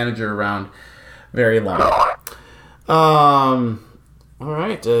keep your manager around very long. All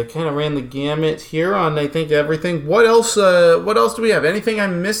right, kind of ran the gamut here on I think everything. What else? What else do we have? Anything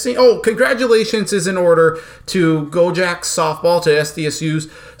I'm missing? Oh, congratulations is in order to Gojacks softball, to SDSU's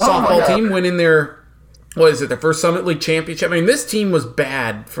softball team winning their. What is it, their first Summit League championship? I mean, this team was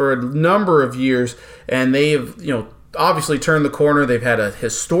bad for a number of years, and they've, obviously turned the corner. They've had a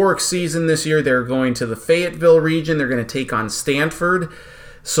historic season this year. They're going to the Fayetteville region. They're going to take on Stanford.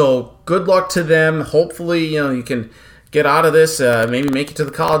 So good luck to them. Hopefully, you can get out of this, maybe make it to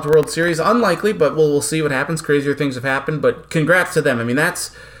the College World Series. Unlikely, but we'll see what happens. Crazier things have happened, but congrats to them. I mean,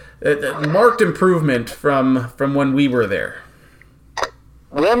 that's a marked improvement from when we were there.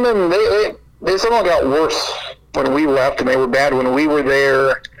 Them and they somehow got worse when we left, and they were bad when we were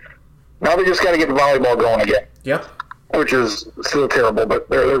there. Now they just got to get the volleyball going again. Yep. Which is still terrible, but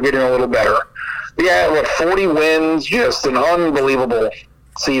they're getting a little better. Yeah, 40 wins, just an unbelievable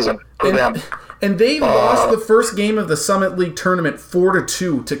season for them. And they lost the first game of the Summit League tournament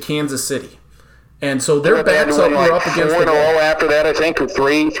 4-2 to Kansas City. And so their backs were up against the wall. After that, I think, or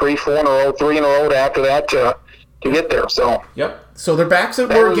 3, 4 in a row, 3 in a row after that to get there. So yep. So their backs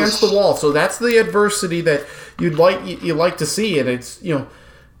were against the wall. So that's the adversity that you like to see, and it's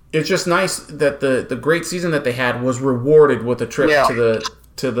it's just nice that the great season that they had was rewarded with a trip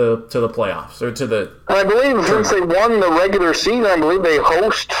to the playoffs or to the. And I believe since they won the regular season, I believe they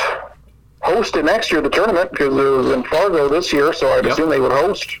host it next year, the tournament, because it was in Fargo this year. So I'd assume they would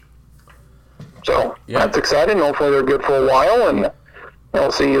host. So that's exciting. Hopefully they're good for a while, and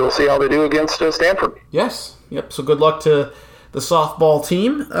we'll see how they do against Stanford. Yes. Yep. So good luck to the softball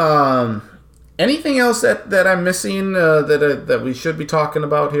team. Anything else that I'm missing that we should be talking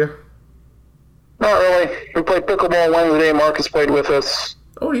about here? Not really. We played pickleball Wednesday. Marcus played with us.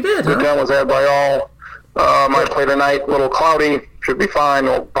 Oh, he did. Good time was had by all. Might play tonight. A little cloudy. Should be fine.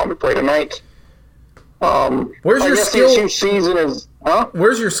 We'll probably play tonight. Where's your skill season is? Huh?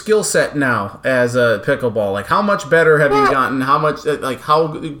 Where's your skill set now as a pickleball? Like, how much better have you gotten? How much? How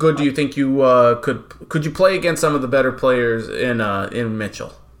good do you think you could you play against some of the better players in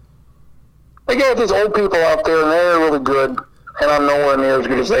Mitchell? I got these old people out there, and they're really good, and I'm nowhere near as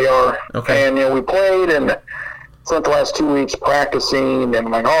good as they are. Okay. And we played, and spent the last 2 weeks practicing, and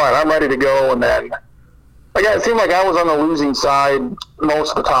I'm like, all right, I'm ready to go. And then, it seemed like I was on the losing side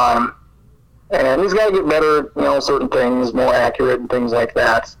most of the time. And he's got to get better, certain things, more accurate and things like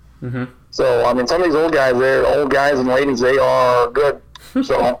that. Mm-hmm. So, some of these old guys and ladies, they are good.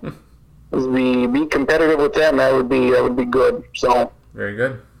 So, be competitive with them. That would be good. So, very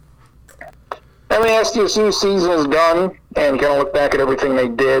good. I mean, SDSU season is done, and kind of look back at everything they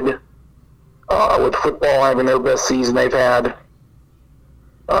did with football having their best season they've had.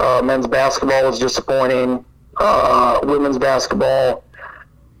 Men's basketball was disappointing. Women's basketball,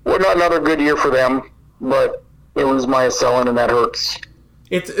 well, not another good year for them, but it was Maya Sellen, and that hurts.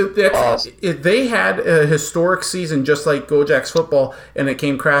 They had a historic season just like Go-Jacks football, and it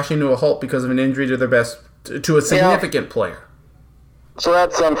came crashing to a halt because of an injury to a significant player. So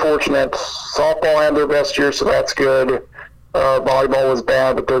that's unfortunate. Softball had their best year, so that's good. Volleyball was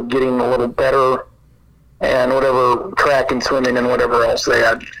bad, but they're getting a little better. And whatever, track and swimming and whatever else they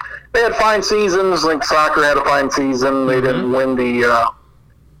had. They had fine seasons. Like soccer had a fine season. They didn't win the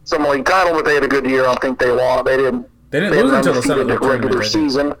Summer League title, but they had a good year. I don't think they lost. They didn't lose until the Summer League regular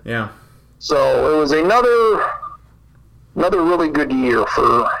season. Yeah. So it was another really good year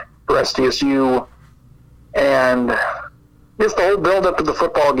for SDSU, and just the whole build up to the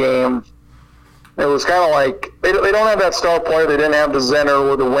football game. It was kind of like they don't have that star player. They didn't have the Zenner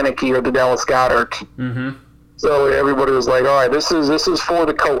or the Winicky or the Dallas Goddard. Mm-hmm. So everybody was like, "All right, this is for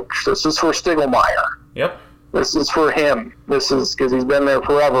the coach. This is for Stiglmeyer. Yep. This is for him. This is because he's been there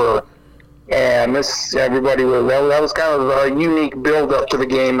forever." And everybody was that was kind of a unique build up to the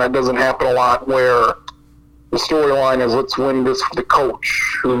game that doesn't happen a lot. Where the storyline is, let's win this for the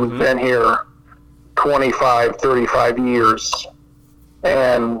coach who's been here 25, 35 years.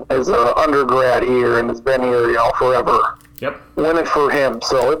 And is an undergrad here and has been here, forever. Yep. Win it for him.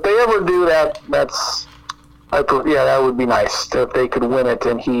 So if they ever do that, that would be nice if they could win it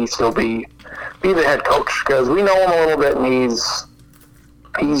and he still be the head coach, because we know him a little bit and he's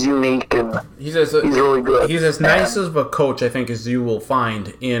unique and he's really good. He's as nice of a coach, I think, as you will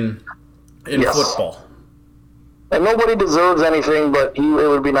find in football. And nobody deserves anything, but it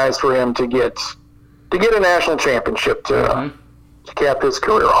would be nice for him to get a national championship to cap his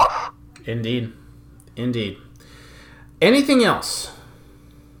career off. Indeed. Anything else?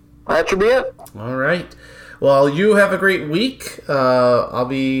 That should be it. All right. Well, you have a great week. We'll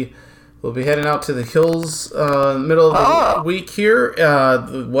be heading out to the hills middle of the week here.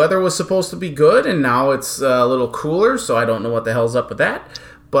 The weather was supposed to be good, and now it's a little cooler, so I don't know what the hell's up with that.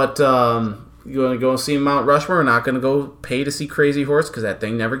 But you want to go see Mount Rushmore? We're not going to go pay to see Crazy Horse because that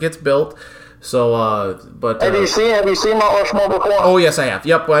thing never gets built. So, have you seen Mount Rushmore before? Oh yes, I have.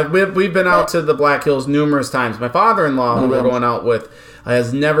 Yep, we've been out to the Black Hills numerous times. My father-in-law, who we're going out with,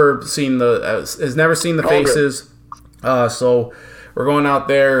 has never seen the faces. So we're going out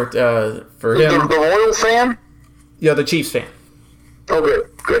there for him. The Royals fan? Yeah, the Chiefs fan. Oh,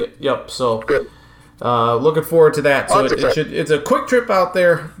 good. Yep. So good. Looking forward to that. So it's a quick trip out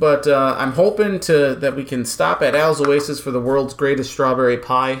there, but I'm hoping that we can stop at Al's Oasis for the world's greatest strawberry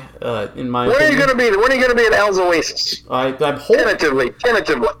pie. In my opinion. When are you going to be at Al's Oasis? I'm hoping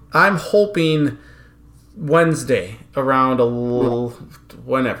tentatively. I'm hoping Wednesday around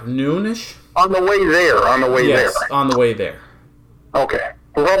whenever noonish. On the way there. Yes, on the way there. Okay,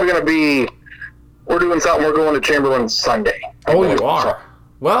 we're probably going to be. We're doing something. We're going to Chamberlain Sunday. Oh, you are. So.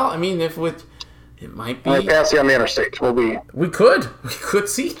 Well, I mean, it might be. I pass you on the interstate. We could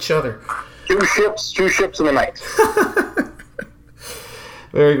see each other. Two ships in the night.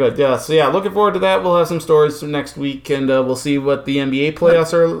 Very good. Yeah. So looking forward to that. We'll have some stories next week, and we'll see what the NBA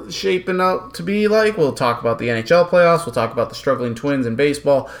playoffs are shaping out to be like. We'll talk about the NHL playoffs. We'll talk about the struggling Twins in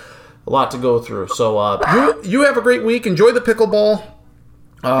baseball. A lot to go through. So you have a great week. Enjoy the pickleball.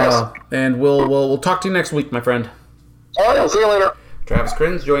 Yes. And we'll talk to you next week, my friend. All right. I'll see you later. Travis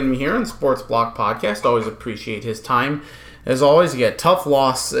Crins joining me here on Sports Block Podcast. Always appreciate his time. As always, you get a tough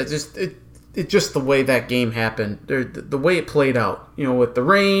loss. It's just the way that game happened. The way it played out. With the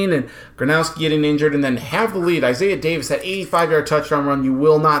rain and Gronowski getting injured and then have the lead. Isaiah Davis, that 85-yard touchdown run,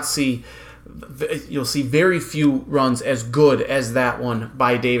 you'll see very few runs as good as that one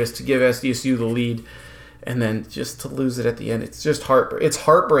by Davis to give SDSU the lead. And then just to lose it at the end. It's just it's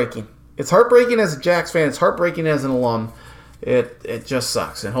heartbreaking. It's heartbreaking as a Jacks fan. It's heartbreaking as an alum. It just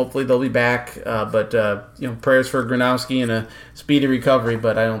sucks, and hopefully they'll be back. But prayers for Gronowski and a speedy recovery.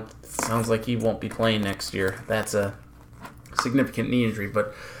 But sounds like he won't be playing next year. That's a significant knee injury,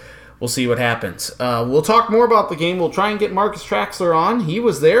 but we'll see what happens. We'll talk more about the game. We'll try and get Marcus Traxler on. He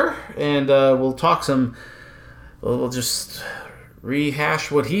was there, and we'll talk some. We'll just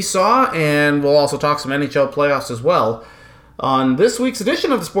rehash what he saw, and we'll also talk some NHL playoffs as well. On this week's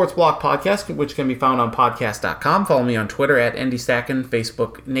edition of the Sports Block Podcast, which can be found on podcast.com. Follow me on Twitter at NDStacken,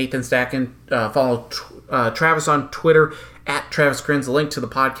 Facebook Nathan Stacken. Follow Travis on Twitter at Travis Crins. A link to the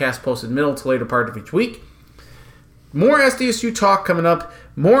podcast posted middle to later part of each week. More SDSU talk coming up.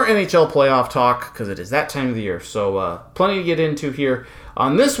 More NHL playoff talk because it is that time of the year. So plenty to get into here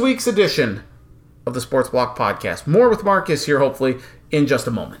on this week's edition of the Sports Block Podcast. More with Marcus here, hopefully, in just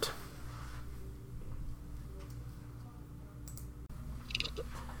a moment.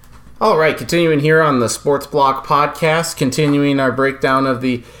 All right, continuing here on the Sports Block Podcast, continuing our breakdown of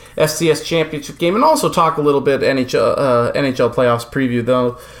the FCS Championship game, and also talk a little bit NHL playoffs, preview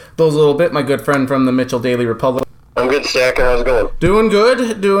those a little bit. My good friend from the Mitchell Daily Republic. I'm good, Stacker. How's it going? Doing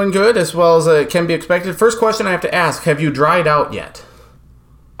good, as well as can be expected. First question I have to ask, have you dried out yet?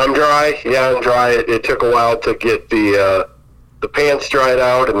 I'm dry. Yeah, I'm dry. It took a while to get the pants dried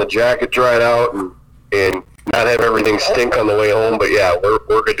out and the jacket dried out and not have everything stink on the way home, but yeah,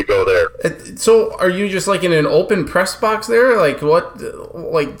 we're good to go there. So, are you just like in an open press box there? Like what?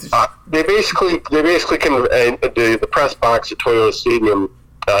 Like they basically can. The press box at Toyota Stadium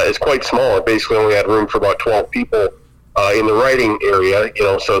is quite small. It basically only had room for about 12 people in the writing area.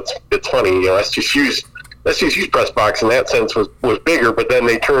 So it's funny. SDSU's press box in that sense was bigger, but then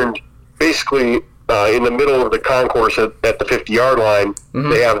they turned basically. In the middle of the concourse at the 50-yard line,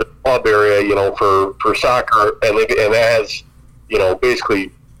 they have the club area, for soccer, and it has, basically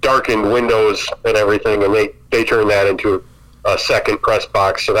darkened windows and everything, and they turned that into a second press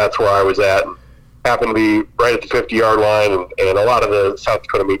box. So that's where I was at. Happened to be right at the 50-yard line, and a lot of the South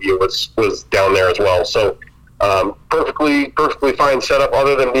Dakota media was down there as well. So perfectly fine setup,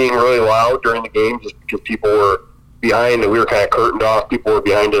 other than being really loud during the game, just because people were behind, and we were kind of curtained off. People were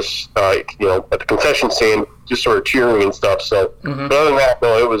behind us, at the concession stand, just sort of cheering and stuff. So, but other than that,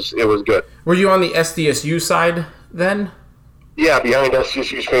 no, it was good. Were you on the SDSU side then? Yeah, behind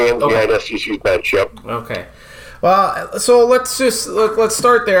SDSU's fans, behind SDSU's bench. Yep. Okay. Well, so let's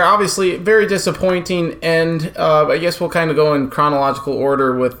start there. Obviously, very disappointing, and I guess we'll kind of go in chronological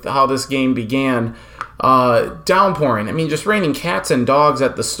order with how this game began. Downpouring. I mean, just raining cats and dogs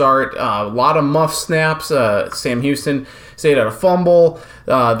at the start. A lot of muff snaps. Sam Houston stayed at a fumble.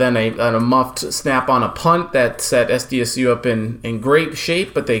 Then a muffed snap on a punt that set SDSU up in great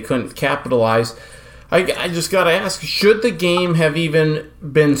shape, but they couldn't capitalize. I just got to ask, should the game have even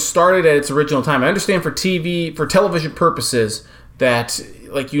been started at its original time? I understand for television purposes that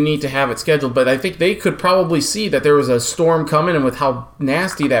you need to have it scheduled, but I think they could probably see that there was a storm coming, and with how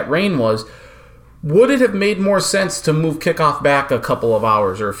nasty that rain was, would it have made more sense to move kickoff back a couple of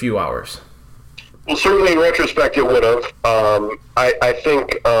hours or a few hours? Well, certainly in retrospect it would have. I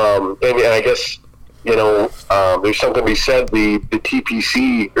think, and I guess, there's something to be said. The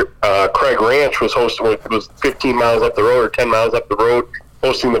TPC, Craig Ranch was 15 miles up the road or 10 miles up the road,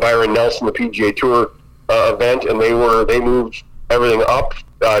 hosting the Byron Nelson, the PGA Tour event, and they moved everything up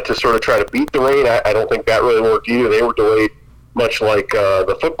to sort of try to beat the rain. I don't think that really worked either. They were delayed much like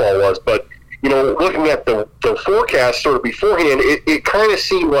the football was, but looking at the forecast sort of beforehand, it kind of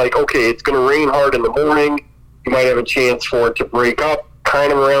seemed like, okay, it's going to rain hard in the morning. You might have a chance for it to break up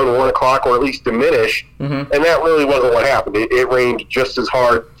kind of around 1 o'clock or at least diminish. And that really wasn't what happened. It rained just as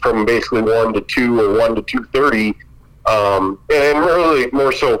hard from basically 1 to 2 or 1 to 2:30. And really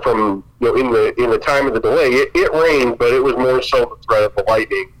more so from, in the time of the delay. It rained, but it was more so the threat of the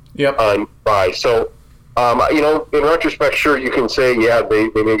lightning by. So, in retrospect, sure, you can say, yeah, they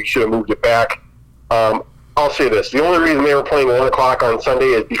maybe should have moved it back. I'll say this. The only reason they were playing 1 o'clock on Sunday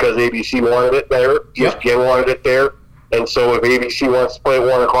is because ABC wanted it there. ESPN wanted it there. And so if ABC wants to play at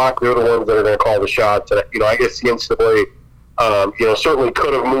 1 o'clock, they're the ones that are going to call the shots. And, I guess the NCAA, certainly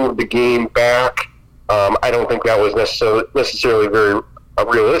could have moved the game back. I don't think that was necessarily very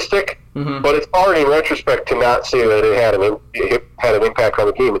realistic. But it's hard in retrospect to not say that it had an impact on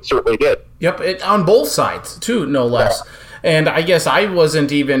the game. It certainly did. Yep, on both sides, too, no less. Yeah. And I guess I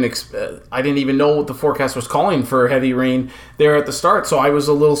didn't even know what the forecast was calling for heavy rain there at the start. So I was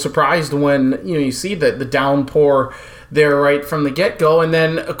a little surprised when, you see the downpour there right from the get-go. And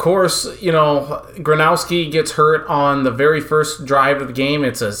then, of course, Gronowski gets hurt on the very first drive of the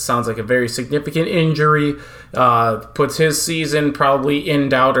game. Sounds like a very significant injury. Puts his season probably in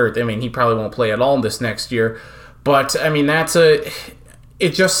doubt, he probably won't play at all this next year. But,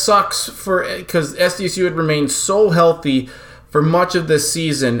 it just sucks because SDSU had remained so healthy for much of this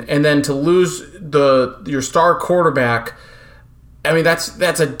season, and then to lose your star quarterback,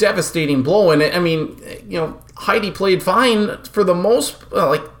 that's a devastating blow. And Heidi played fine for the most,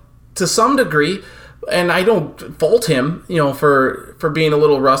 to some degree, and I don't fault him, for being a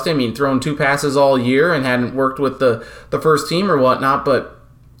little rusty. Thrown 2 passes all year and hadn't worked with the first team or whatnot, but.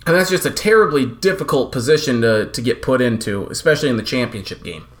 And that's just a terribly difficult position to get put into, especially in the championship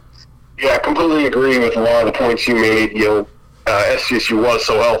game. Yeah, I completely agree with a lot of the points you made. SDSU was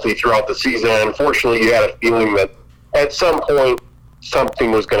so healthy throughout the season. Unfortunately, you had a feeling that at some point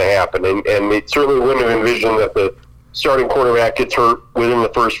something was going to happen. And it certainly wouldn't have envisioned that the starting quarterback gets hurt within the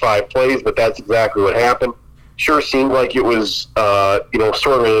first 5 plays, but that's exactly what happened. Sure seemed like it was,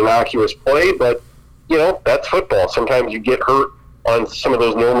 sort of an innocuous play, but, that's football. Sometimes you get hurt on some of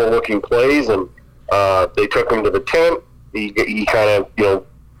those normal-looking plays, and they took him to the tent. He kind of,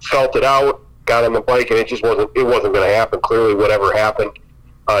 felt it out, got on the bike, and it wasn't going to happen. Clearly, whatever happened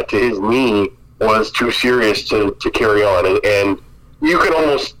to his knee was too serious to carry on. And you can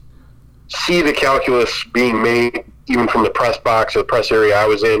almost see the calculus being made even from the press box or the press area I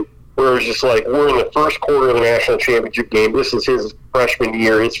was in, where it was just like, we're in the first quarter of the national championship game. This is his freshman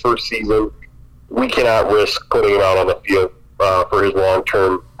year, his first season. We cannot risk putting him out on the field for his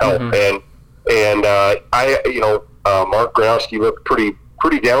long-term health. And Mark Gronowski looked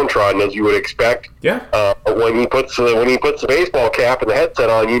pretty downtrodden, as you would expect. Yeah. When he puts the baseball cap and the headset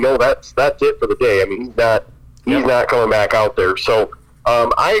on, that's it for the day. I mean, he's not coming back out there. So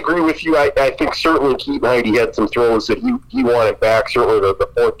I agree with you. I think certainly Keaton Heide had some throws that he wanted back. Certainly the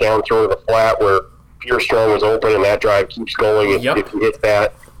fourth down throw to the flat where Pierre Strong was open and that drive keeps going if you hit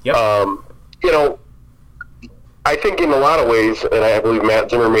that. Yep. I think in a lot of ways, and I believe Matt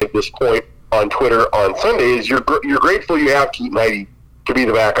Zimmer made this point on Twitter on Sunday, is you're grateful you have Keaton Heide to be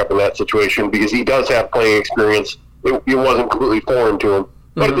the backup in that situation because he does have playing experience. It wasn't completely foreign to him.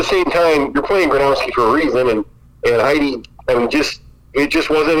 But at the same time, you're playing Gronowski for a reason, and Heide, it just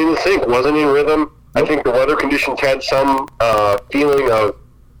wasn't in sync, wasn't in rhythm. I think the weather conditions had some feeling of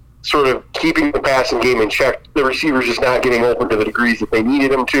sort of keeping the passing game in check. The receivers just not getting open to the degrees that they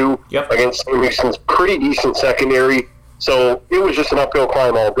needed them to against Sam Houston's pretty decent secondary. So it was just an uphill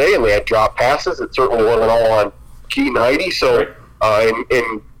climb all day, and they had drop passes. It certainly wasn't all on Keaton Heide. So,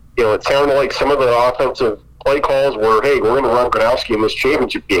 it sounded like some of the offensive play calls were, hey, we're going to run Gronowski in this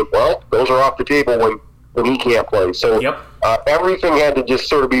championship game. Well, those are off the table when he can't play. So everything had to just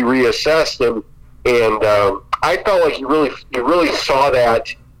sort of be reassessed, and I felt like you really saw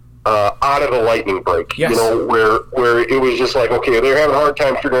that out of the lightning break. Yes. Where it was just like, okay, they're having a hard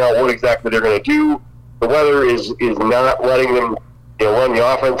time figuring out what exactly they're going to do. The weather is not letting them run the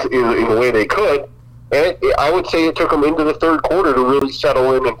offense in the way they could. And I would say it took them into the third quarter to really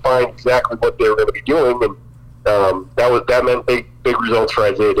settle in and find exactly what they were going to be doing. And that meant big results for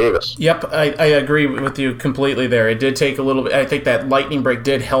Isaiah Davis. Yep, I agree with you completely there. It did take a little bit. I think that lightning break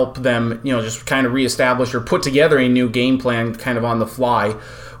did help them, just kind of reestablish or put together a new game plan kind of on the fly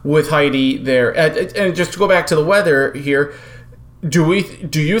with Heide there. And just to go back to the weather here, do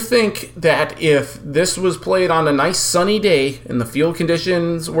you think that if this was played on a nice sunny day and the field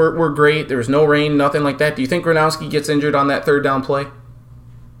conditions were great, there was no rain, nothing like that, do you think Gronowski gets injured on that third down play?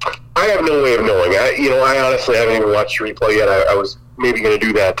 I have no way of knowing. I honestly haven't even watched the replay yet. I was maybe going to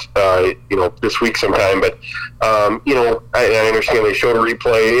do that, this week sometime. But, I understand they showed a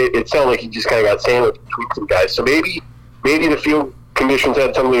replay. It sounded like he just kind of got sandwiched between some guys. So maybe the field conditions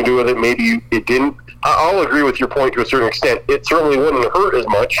had something to do with it. Maybe it didn't. I'll agree with your point to a certain extent. It certainly wouldn't hurt as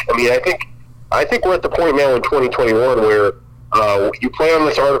much. I mean, I think we're at the point now in 2021 where you play on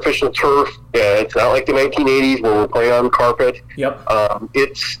this artificial turf. It's not like the 1980s where we're playing on carpet. Yep.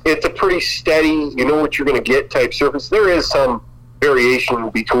 It's a pretty steady, you know what you're going to get type surface. There is some variation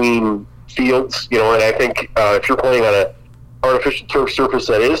between fields, and I think if you're playing on an artificial turf surface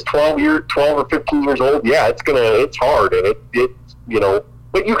that is 12 or 15 years old, it's hard, and it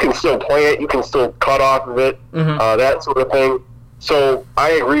but you can still play it, you can still cut off of it, that sort of thing. So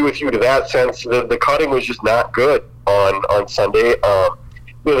I agree with you to that sense. The cutting was just not good on Sunday.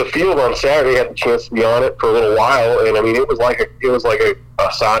 The field on Saturday had the chance to be on it for a little while, and I mean it was like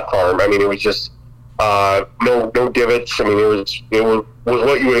a sod farm. I mean it was just no divots. I mean it was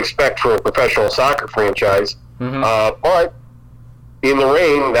what you would expect from a professional soccer franchise. But in the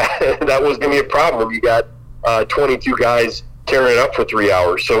rain, that was going to be a problem. You got 22 guys tearing it up for 3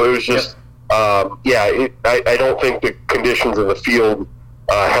 hours. So it was just, I don't think the conditions of the field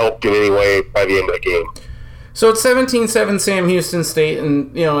helped in any way by the end of the game. So it's 17-7 Sam Houston State,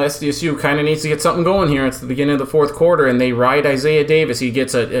 and SDSU kind of needs to get something going here. It's the beginning of the fourth quarter, and they ride Isaiah Davis. He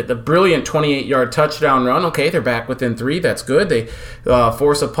gets a brilliant 28-yard touchdown run. Okay, they're back within 3. That's good. They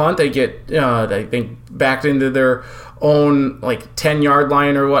force a punt. They get, I think, backed into their own 10-yard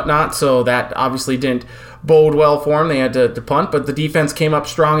line or whatnot. So that obviously didn't bode well for them. They had to punt, but the defense came up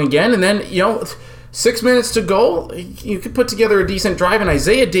strong again. And then 6 minutes to go, you could put together a decent drive, and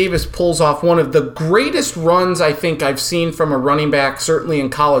Isaiah Davis pulls off one of the greatest runs I think I've seen from a running back, certainly in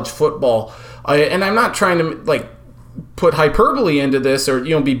college football. And I'm not trying to put hyperbole into this or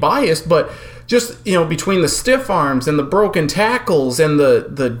be biased, but just between the stiff arms and the broken tackles and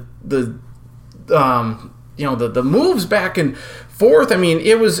the moves back and forth. I mean,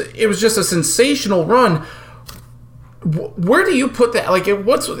 it was just a sensational run. Where do you put that? Like,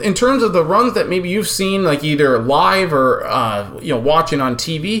 what's in terms of the runs that maybe you've seen, like either live or watching on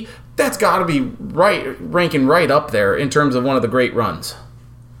TV? That's got to be ranking right up there in terms of one of the great runs.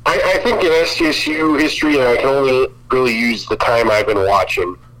 I think in SDSU history, and I can only really use the time I've been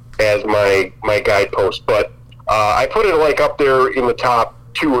watching as my guidepost, but I put it like up there in the top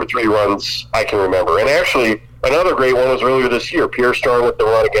 2 or 3 runs I can remember. And actually, another great one was earlier this year. Pierre Strong with the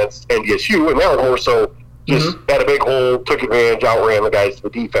run against NDSU, and that was more so just had a big hole, took advantage, outran the guys to the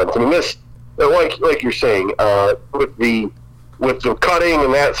defense. I mean, this, like you're saying, with the cutting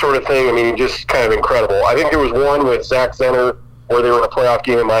and that sort of thing, I mean, just kind of incredible. I think there was one with Zach Zenner where they were in a playoff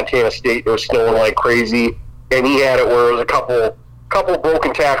game in Montana State. It was snowing like crazy, and he had it where it was a couple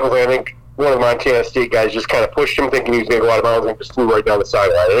broken tackles, and I think one of the Montana State guys just kind of pushed him thinking he was going to go out of bounds and just flew right down the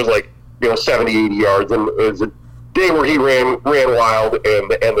sideline. It was like, 70, 80 yards, and it was a day where he ran wild, and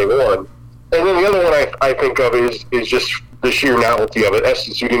they won. And then the other one I think of is just the sheer novelty of it.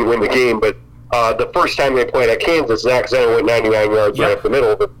 SDSU didn't win the game, but the first time they played at Kansas, Zach Zenner went 99 yards right up the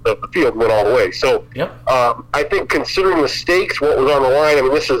middle of the field and went all the way. So I think considering the stakes, what was on the line, I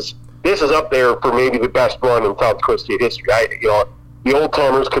mean, this is up there for maybe the best run in South Dakota State history. The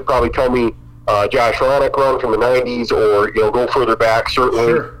old-timers could probably tell me Josh Ronick run from the 90s or, go further back, certainly.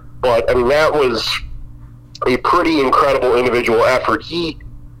 Sure. But, I mean, that was a pretty incredible individual effort.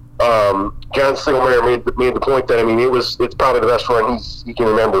 John Singlemeyer made the point that, I mean, it's probably the best run he can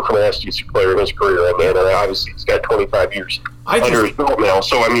remember from an SDSU player in his career. And obviously he's got 25 years under his belt now.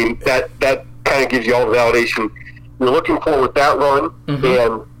 So, I mean, that kind of gives you all the validation you're looking for with that run.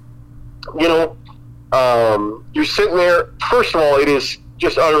 And, you're sitting there. First of all, it is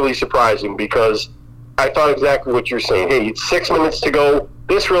just utterly surprising because I thought exactly what you're saying. Hey, it's 6 minutes to go.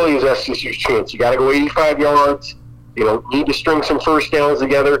 This really is SDSU's chance. You got to go 85 yards. Need to string some first downs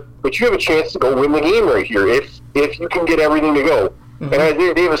together, but you have a chance to go win the game right here if you can get everything to go. And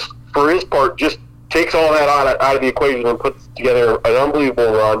Isaiah Davis, for his part, just takes all that out of the equation and puts together an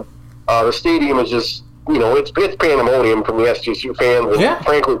unbelievable run. The stadium is just, it's pandemonium from the SDSU fans, and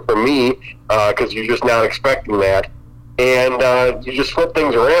frankly from me, because you're just not expecting that. And you just flip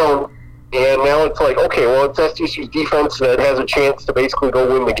things around, and now it's like, okay, well, it's SDSU's defense that has a chance to basically go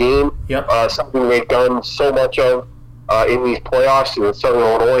win the game. Something they've done so much of in these playoffs. In Southern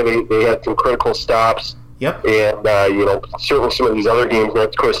Illinois, they had some critical stops. And, certainly some of these other games,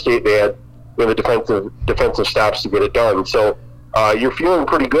 North Dakota State, they had the defensive stops to get it done. So you're feeling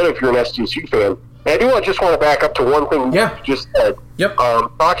pretty good if you're an SDSU fan. And I just want to back up to one thing you just said.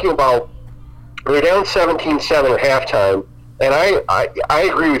 Talking about, they're down 17-7 at halftime. And I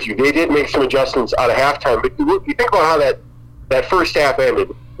agree with you. They did make some adjustments out of halftime. But you think about how that first half ended.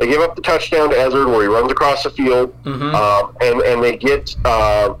 They give up the touchdown to Ezard where he runs across the field, and they get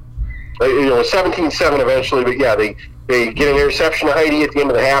 17-7 eventually. But they get an interception to Heidi at the end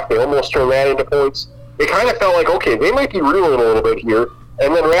of the half. They almost turn that into points. It kind of felt like, okay, they might be reeling a little bit here.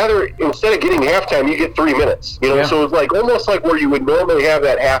 And then instead of getting halftime, you get 3 minutes. So it's like almost like where you would normally have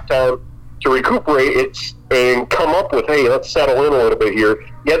that halftime to recuperate and come up with, hey, let's settle in a little bit here.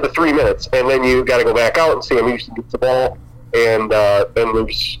 You had the 3 minutes, and then you got to go back out and Sam Houston gets the ball, and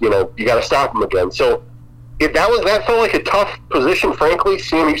there's, you got to stop him again. So if that felt like a tough position, frankly,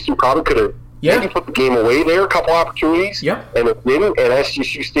 Sam Houston probably could have maybe put the game away there, a couple opportunities, and it didn't, and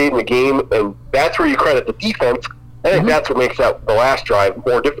SDSU stayed in the game, and that's where you credit the defense. I think that's what makes the last drive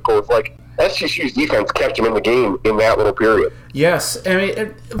more difficult. It's like SDSU's defense kept him in the game in that little period. Yes, I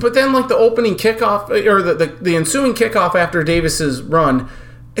mean, but then like the opening kickoff or the ensuing kickoff after Davis's run,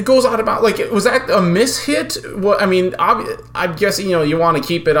 it goes out about was that a mishit? What I mean, I'm guessing you want to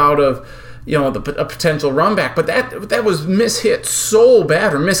keep it out of a potential run back, but that was mishit so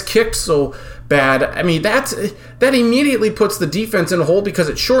bad or miskicked so bad. I mean that immediately puts the defense in a hole because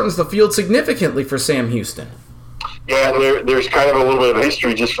it shortens the field significantly for Sam Houston. Yeah, and there's kind of a little bit of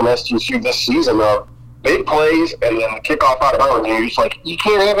history just from SDSU this season of big plays and then the kickoff out of bounds. And you're just like, you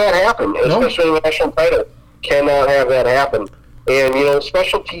can't have that happen, especially in the national title. Cannot have that happen. And,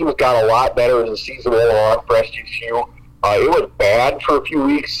 special teams got a lot better as the season went on for SDSU. It was bad for a few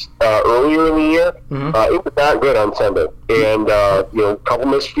weeks earlier in the year. It was not good on Sunday. And, a couple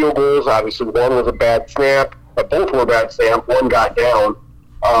missed field goals. Obviously, one was a bad snap. Both were a bad snap. One got down.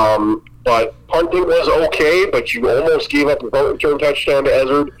 But punting was okay, but you almost gave up a punt return touchdown to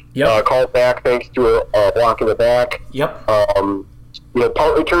Ezard. Called back thanks to a block in the back. Punt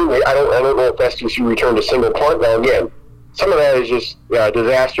return, I don't know if SDSU returned a single punt. Now, again, some of that is just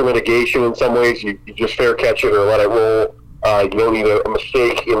disaster mitigation in some ways. You just fair catch it or let it roll. You don't need a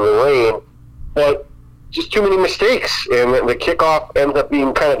mistake in the rain. But just too many mistakes. And the kickoff ends up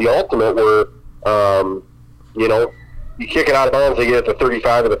being kind of the ultimate where, you kick it out of bounds, they get it to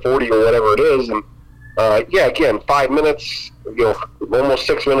 35 or the 40 or whatever it is, and again, 5 minutes, almost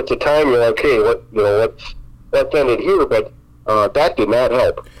 6 minutes of time. You're like, hey, let's end it here, but that did not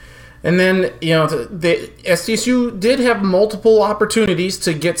help. And then, the SDSU did have multiple opportunities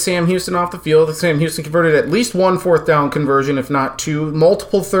to get Sam Houston off the field. Sam Houston converted at least one fourth down conversion, if not two,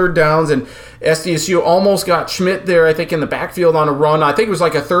 multiple third downs, and SDSU almost got Schmidt there, I think, in the backfield on a run. I think it was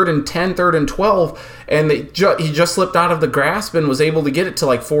like a 3rd and 10, 3rd and 12, and he just slipped out of the grasp and was able to get it to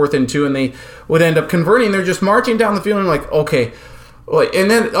like 4th and 2, and they would end up converting. They're just marching down the field and like, okay.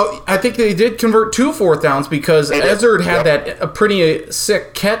 And then I think they did convert 2 fourth downs because Ezard had a pretty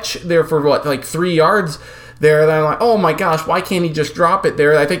sick catch there for 3 yards there. And I'm like, oh my gosh, why can't he just drop it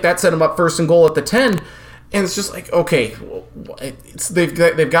there? I think that set him up 1st and goal at the 10. And it's just like, okay,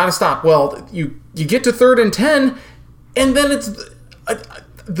 they've got to stop. Well, you get to 3rd and 10, and then it's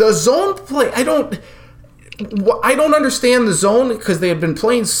the zone play. I don't understand the zone because they had been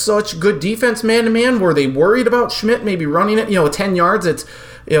playing such good defense man-to-man. Were they worried about Schmidt maybe running it? 10 yards, it's,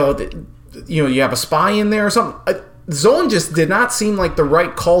 you have a spy in there or something. Zone just did not seem like the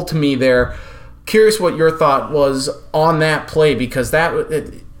right call to me there. Curious what your thought was on that play, because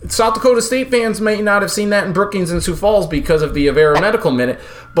South Dakota State fans may not have seen that in Brookings and Sioux Falls because of the Avera Medical Minute,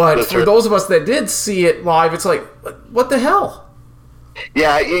 but for those of us that did see it live, it's like, what the hell?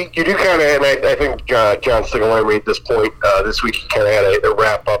 Yeah, you do kind of, and I think John Stigler made this point this week. He kind of had a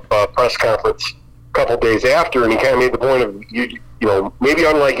wrap-up press conference a couple days after, and he kind of made the point of, maybe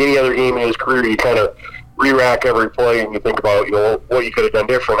unlike any other game in his career, you kind of re-rack every play and you think about, what you could have done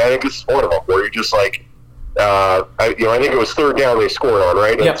different. I think this is one of them where you're just like, I think it was 3rd down they scored on,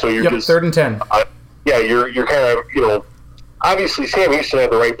 right? Yep, and so you're just 3rd and 10. You're kind of, obviously Sam Houston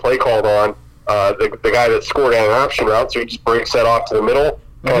had the right play called on. The guy that scored at an option route, so he just breaks that off to the middle,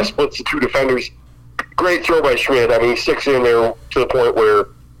 kind of splits the 2 defenders. Great throw by Schmidt. I mean, he sticks in there to the point where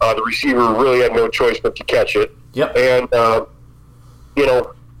the receiver really had no choice but to catch it. Yep. And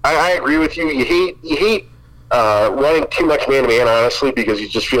I agree with you. You hate running too much man-to-man, honestly, because it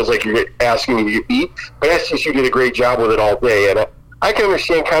just feels like you're asking to get beat. But SDSU did a great job with it all day, and I can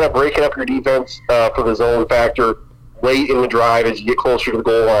understand kind of breaking up your defense for the zone factor late in the drive as you get closer to the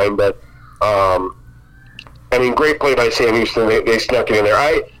goal line, but. Great play by Sam Houston. They snuck it in there.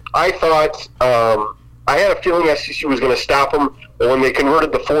 I thought I had a feeling SDSU was going to stop him, but when they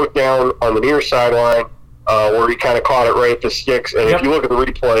converted the 4th down on the near sideline, where he kind of caught it right at the sticks, and if you look at the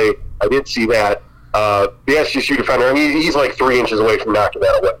replay, I did see that the SDSU defender. He's like 3 inches away from knocking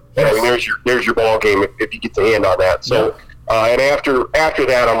that away. Yes. There's your ball game if you get the hand on that. So, and after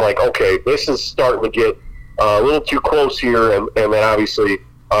that, I'm like, okay, this is starting to get a little too close here, and then obviously.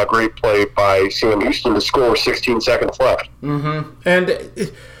 Great play by Sam Houston to score 16 seconds left. Mm-hmm.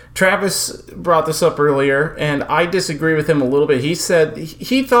 And Travis brought this up earlier, and I disagree with him a little bit. He said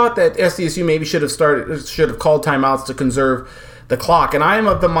he thought that SDSU maybe should have called timeouts to conserve the clock, and I am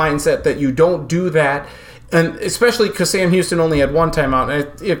of the mindset that you don't do that, and especially because Sam Houston only had 1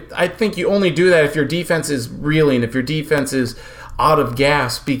 timeout. And I think you only do that if your defense is reeling, if your defense is out of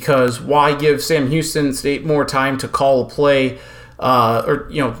gas, because why give Sam Houston State more time to call a play? Or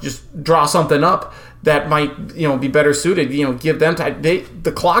just draw something up that might be better suited. Give them time.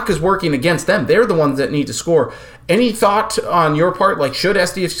 The clock is working against them. They're the ones that need to score. Any thought on your part? Like, should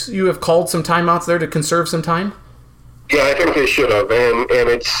SDSU have called some timeouts there to conserve some time? Yeah, I think they should have. And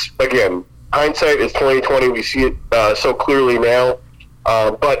it's, again, hindsight is 2020. We see it so clearly now.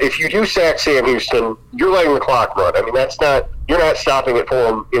 But if you do sack Sam Houston, you're letting the clock run. I mean, you're not stopping it for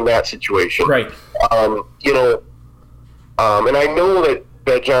him in that situation. Right. And I know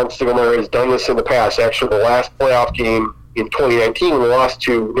that John Stigler has done this in the past. Actually, the last playoff game in 2019, when we lost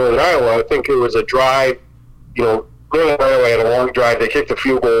to Northern Iowa, I think it was a drive. Northern Iowa had a long drive. They kicked a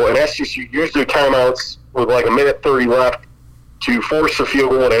field goal, and SDSU used their timeouts with like a minute 30 left to force the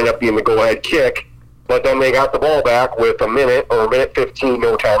field goal and end up being the go-ahead kick. But then they got the ball back with a minute or a minute 15,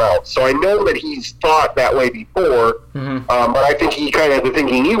 no timeouts. So I know that he's thought that way before, but I think he kind of had the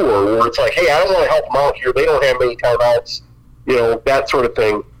thinking you were, where it's like, hey, I don't want to help them out here. They don't have many timeouts. That sort of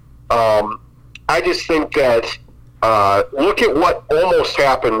thing. I just think that look at what almost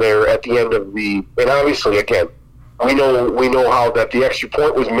happened there at the end of and obviously, again, we know how that the extra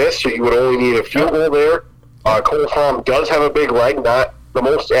point was missed, so you would only need a field goal there. Cole Fromm does have a big leg, not the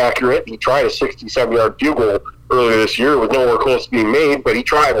most accurate. He tried a 67-yard field goal earlier this year. It was nowhere close to being made, but he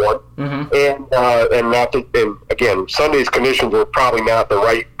tried one. And again, Sunday's conditions were probably not the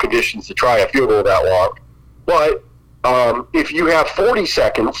right conditions to try a field goal that long. But if you have 40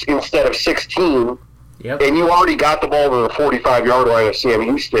 seconds instead of 16, and you already got the ball to the 45-yard line of Sam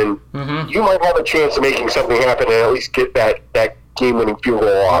Houston, you might have a chance of making something happen and at least get that game-winning field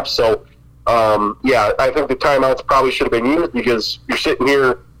goal off. So, I think the timeouts probably should have been used, because you're sitting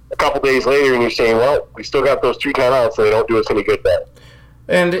here a couple days later and you're saying, well, we still got those 2 timeouts and they don't do us any good there.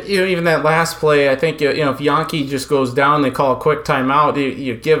 And even that last play, I think if Yankee just goes down, they call a quick timeout.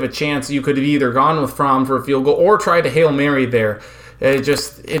 You give a chance. You could have either gone with Fromm for a field goal or tried a Hail Mary there. It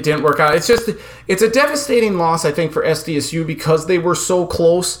didn't work out. It's a devastating loss, I think, for SDSU, because they were so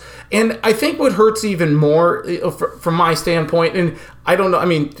close. And I think what hurts even more, from my standpoint, and I don't know, I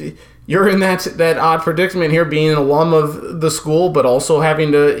mean, you're in that odd predicament here, being an alum of the school, but also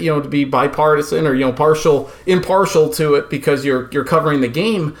having to be bipartisan or impartial to it, because you're covering the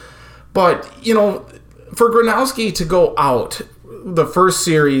game. But for Gronowski to go out the first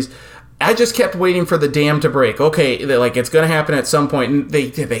series, I just kept waiting for the dam to break. Okay, it's going to happen at some point, and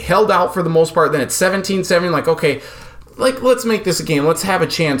they held out for the most part. Then it's 17-7. Okay, let's make this a game. Let's have a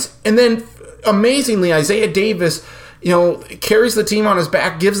chance. And then amazingly, Isaiah Davis, carries the team on his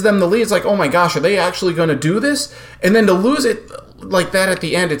back, gives them the lead. It's oh my gosh, are they actually going to do this? And then to lose it like that at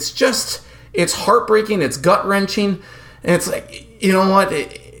the end, it's heartbreaking, it's gut-wrenching. And it's you know what?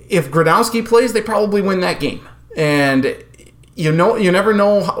 If Gronowski plays, they probably win that game. And you never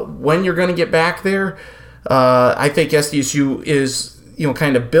know when you're going to get back there. I think SDSU is,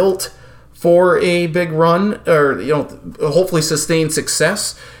 kind of built for a big run, or hopefully sustained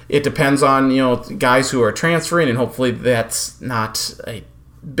success. It depends on guys who are transferring, and hopefully that's not a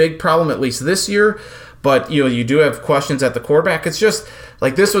big problem, at least this year. But you do have questions at the quarterback. It's just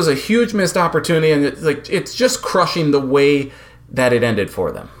this was a huge missed opportunity, and it's just crushing the way that it ended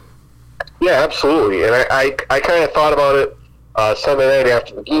for them. Yeah, absolutely. And I kind of thought about it Sunday night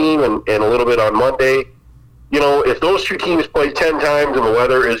after the game, and a little bit on Monday. If those 2 teams play 10 times and the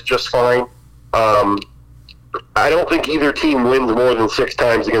weather is just fine, I don't think either team wins more than 6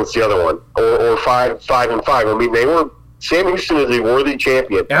 times against the other one, or 5 and 5. I mean, Sam Houston is a worthy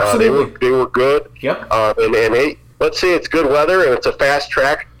champion. Absolutely. They were good. Yep. And hey, let's say it's good weather and it's a fast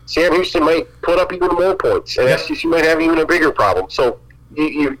track, Sam Houston might put up even more points, and SDSU might have even a bigger problem. So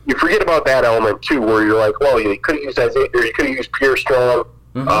you forget about that element too, where you're well, you could have used Isaiah, or you could have used Pierre Strong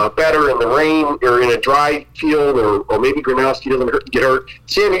better in the rain or in a dry field, or maybe Gronowski doesn't get hurt.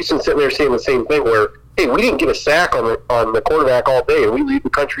 Sam Houston's sitting there saying the same thing, where, hey, we didn't get a sack on the quarterback all day, and we lead the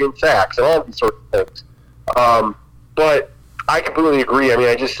country in sacks and all these sorts of things. But I completely agree. I mean,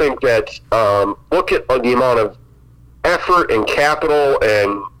 I just think that look at the amount of effort and capital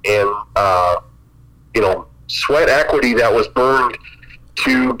and sweat equity that was burned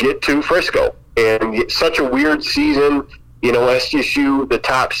to get to Frisco, and such a weird season. SDSU, the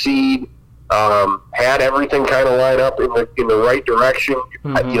top seed, had everything kind of lined up in the right direction.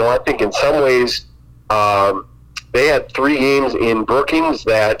 I think in some ways they had 3 games in Brookings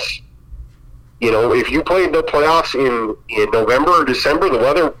that, if you played the playoffs in November or December, the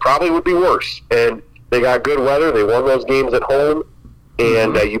weather probably would be worse. And they got good weather. They won those games at home.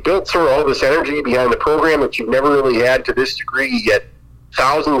 And you built sort of all this energy behind the program that you've never really had to this degree. You get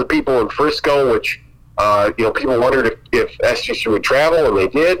thousands of people in Frisco, which people wondered if SDSU would travel, and they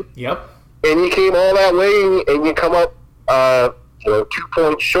did. Yep. And you came all that way, and you come up, 2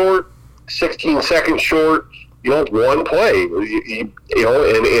 points short, 16 seconds short. One play.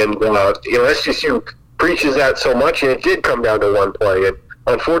 SDSU preaches that so much, and it did come down to one play. And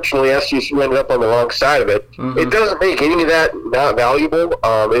unfortunately, SDSU ended up on the wrong side of it. It doesn't make any of that not valuable.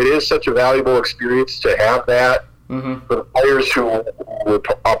 It is such a valuable experience to have that for the players who were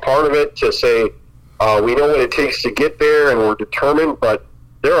a part of it, to say, we know what it takes to get there, and we're determined, but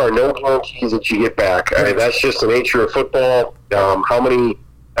there are no guarantees that you get back. I mean, that's just the nature of football.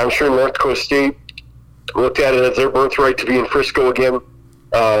 I'm sure North Dakota State looked at it as their birthright to be in Frisco again,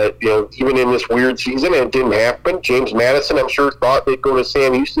 even in this weird season, and it didn't happen. James Madison, I'm sure, thought they'd go to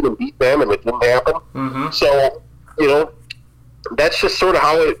Sam Houston and beat them, and it didn't happen. So, that's just sort of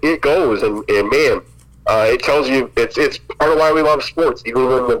how it goes, and man, it tells you it's part of why we love sports. Even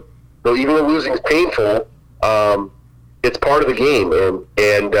when the losing is painful, it's part of the game, and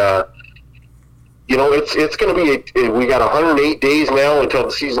it's going to be we got 108 days now until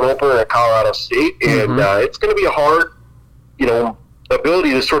the season opener at Colorado State, and it's going to be a hard,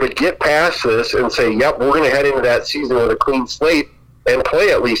 ability to sort of get past this and say, yep, we're going to head into that season with a clean slate and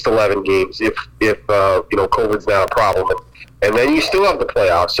play at least 11 games if COVID's not a problem, and then you still have the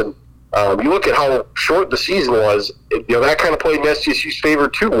playoffs. And you look at how short the season was, that kind of played in SDSU's favor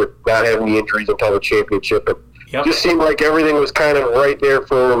too, with not having the injuries until the championship. And it just seemed like everything was kind of right there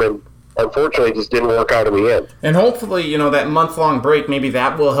for them. And unfortunately just didn't work out in the end. And hopefully, that month-long break, maybe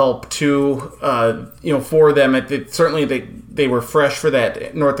that will help too, for them. Certainly they were fresh for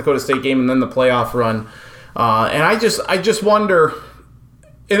that North Dakota State game and then the playoff run. And I just wonder,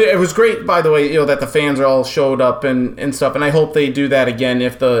 it was great, by the way, that the fans all showed up and stuff, and I hope they do that again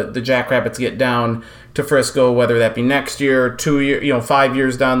if the Jackrabbits get down to Frisco, whether that be next year, 2 years, 5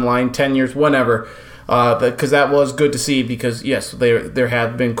 years down the line, 10 years, whenever. Because that was good to see, because yes, there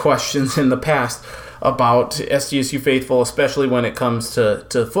have been questions in the past about SDSU faithful, especially when it comes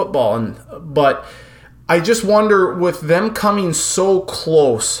to football. But I just wonder, with them coming so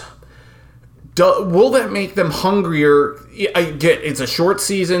close, will that make them hungrier? I get it's a short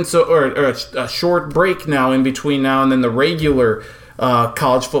season, or a short break now in between now and then the regular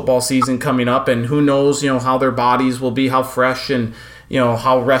college football season coming up, and who knows, how their bodies will be, how fresh and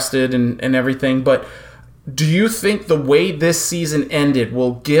how rested and everything. But do you think the way this season ended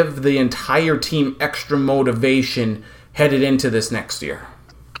will give the entire team extra motivation headed into this next year?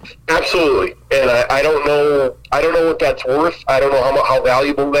 Absolutely, and I don't know what that's worth. I don't know how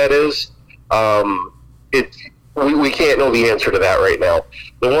valuable that is. We can't know the answer to that right now.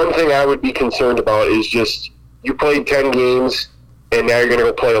 The one thing I would be concerned about is just, you played 10 games and now you're going to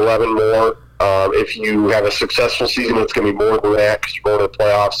go play 11 more. If you have a successful season, it's going to be more than that because you're going to the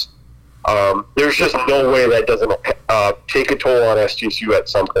playoffs. There's just no way that doesn't take a toll on SDSU at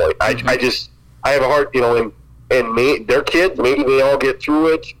some point. Mm-hmm. I have a hard, and their kids, maybe they all get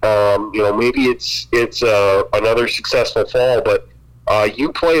through it. Maybe it's another successful fall, but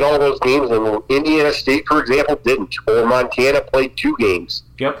you played all those games, and Indiana State, for example, didn't, or Montana played 2 games.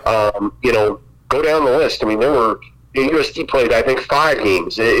 Yep. Go down the list. I mean, USD played, I think, 5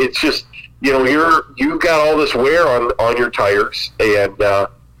 games. It's just, you've got all this wear on your tires, and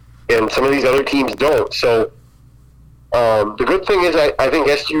some of these other teams don't. So the good thing is, I think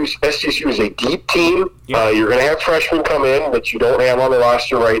SDSU is a deep team. Yep. You're going to have freshmen come in that you don't have on the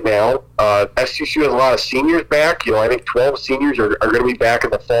roster right now. SDSU has a lot of seniors back. I think 12 seniors are going to be back in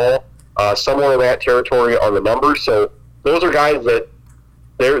the fall, somewhere in that territory on the numbers. So those are guys that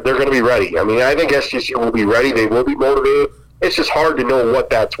they're going to be ready. I mean, I think SDSU will be ready. They will be motivated. It's just hard to know what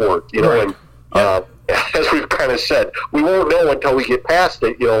that's worth, Right. And as we've kind of said, we won't know until we get past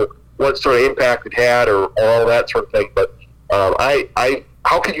it, what sort of impact it had or all that sort of thing. But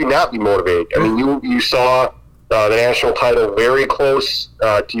how could you not be motivated? I mean, you saw the national title very close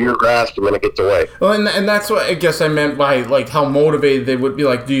to your grasp, and then it gets away. Well, and that's what I guess I meant by how motivated they would be.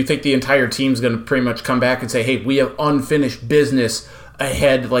 Do you think the entire team's going to pretty much come back and say, "Hey, we have unfinished business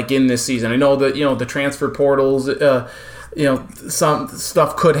ahead, in this season"? I know that the transfer portals, some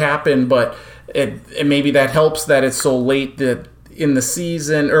stuff could happen, but it maybe that helps that it's so late that in the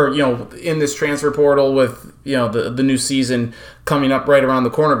season, or in this transfer portal with the new season coming up right around the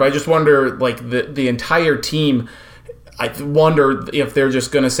corner. But I just wonder, the entire team, I wonder if they're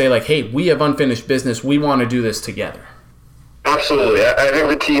just going to say, hey, we have unfinished business, we want to do this together. Absolutely. I think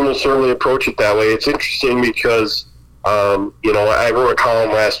the team will certainly approach it that way. It's interesting because I wrote a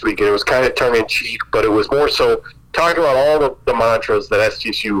column last week, and it was kind of tongue-in-cheek, but it was more so talking about all the mantras that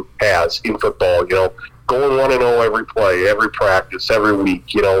SDSU has in football, going 1-0 every play, every practice, every week,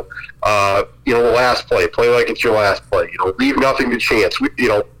 the last play like it's your last play, leave nothing to chance. You've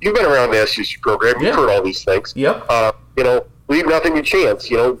been around the SDSU program, you've heard all these things. Yep. Leave nothing to chance,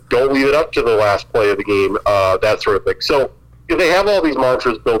 don't leave it up to the last play of the game, that sort of thing. So they have all these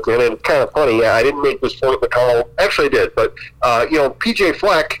mantras built in, and it's kind of funny. I didn't make this point in the column. Actually, I did, but, PJ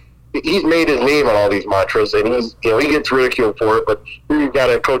Fleck, he's made his name on all these mantras, and he gets ridiculed for it. But you've got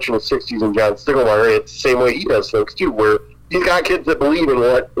a coach in the '60s, and John Stiglmeyer. It's the same way he does things too, where he's got kids that believe in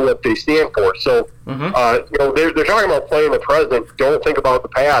what they stand for. So, they're talking about playing the present. Don't think about the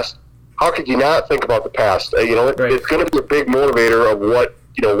past. How could you not think about the past? Right. It's going to be a big motivator of what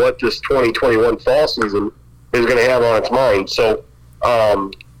this 2021 fall season is going to have on its mind. So,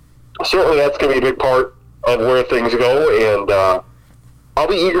 certainly that's going to be a big part of where things go, and I'll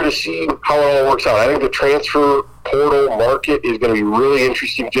be eager to see how it all works out. I think the transfer portal market is going to be really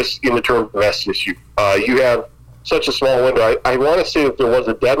interesting just in the terms of SDSU. You have such a small window. I want to say that there was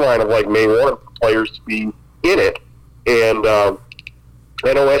a deadline of May 1 for players to be in it, and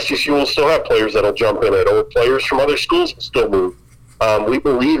I know SDSU will still have players that will jump in it, or players from other schools will still move. We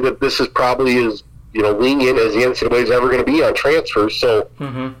believe that this is probably as lenient as the NCAA is ever going to be on transfers, so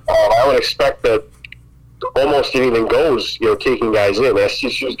I would expect that almost anything goes, taking guys in.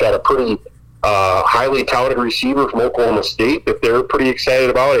 SDSU's got a pretty highly touted receiver from Oklahoma State that they're pretty excited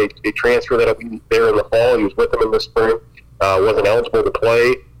about, a transfer that'll be there in the fall. He was with them in the spring, wasn't eligible to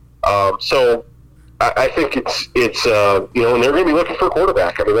play. So I think it's and they're going to be looking for a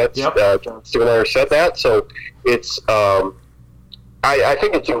quarterback. I mean, that's John Stigmeyer said that, so it's I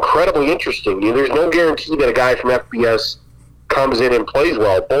think it's incredibly interesting. There's no guarantee that a guy from FBS comes in and plays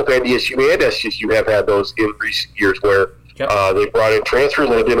well. Both NDSU and SDSU have had those in recent years where they brought in transfers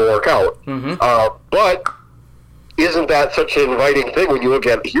and it didn't work out. Mm-hmm. But isn't that such an inviting thing when you look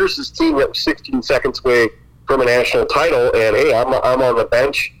at, here's this team that was 16 seconds away from a national title, and hey, I'm on the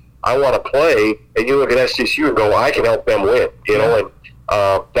bench, I want to play, and you look at SDSU and go, I can help them win, and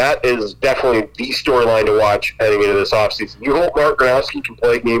that is definitely the storyline to watch heading into this offseason. You hope Mark Gronowski can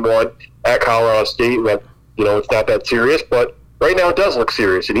play game one at Colorado State, and that, it's not that serious, but right now it does look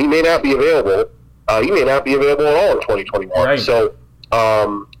serious, and he may not be available. He may not be available at all in 2021. Right. So,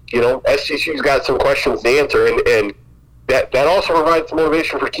 SDSU's got some questions to answer, and that also provides some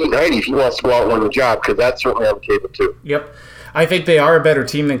motivation for Keaton Heide if he wants to go out and win the job, because that's certainly on the table too. Yep. I think they are a better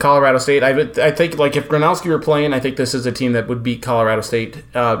team than Colorado State. I think, like, if Gronowski were playing, I think this is a team that would beat Colorado State.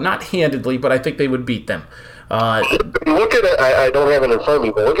 Not handedly, but I think they would beat them. Look at it. I don't have it in front of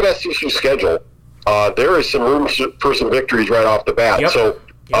me, but look at SDSU's schedule. There is some room for some victories right off the bat. Yep. So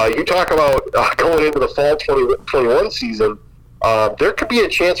you talk about going into the fall 2021 season, there could be a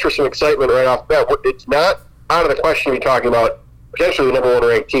chance for some excitement right off the bat. It's not out of the question to be talking about potentially the number one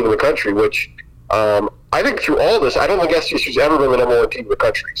ranked team in the country, which I think through all this, I don't think SDSU's ever been the number one team in the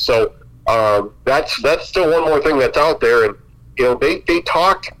country. So that's still one more thing that's out there. And, they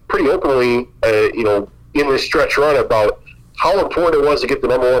talked pretty openly, in this stretch run about how important it was to get the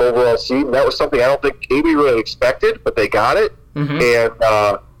number one overall seed. And that was something I don't think anybody really expected, but they got it. Mm-hmm.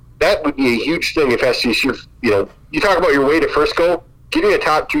 And that would be a huge thing if SDSU, you talk about your way to Frisco, getting a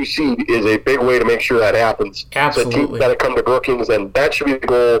top 2 seed is a big way to make sure that happens. Absolutely. So teams got to come to Brookings, and that should be the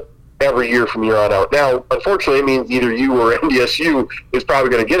goal every year from here on out. Now, unfortunately, it means either you or NDSU is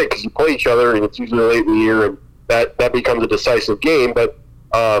probably going to get it because you play each other, and it's usually late in the year, and that becomes a decisive game. But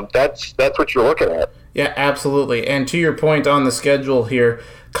that's what you're looking at. Yeah, absolutely. And to your point on the schedule here,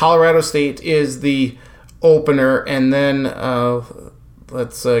 Colorado State is the opener, and then I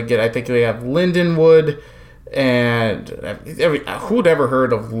think we have Lindenwood. And who'd ever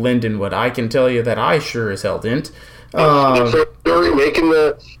heard of Lindenwood? I can tell you that I sure as hell didn't. They're making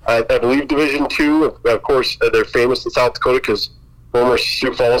I believe Division II. Of course, they're famous in South Dakota because former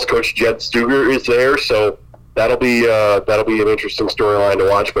Sioux Falls coach Jed Stuger is there. So that'll be an interesting storyline to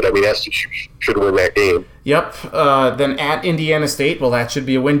watch. But I mean, SDSU should win that game. Yep. Then at Indiana State, well, that should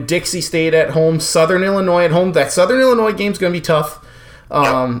be a win. Dixie State at home. Southern Illinois at home. That Southern Illinois game's going to be tough.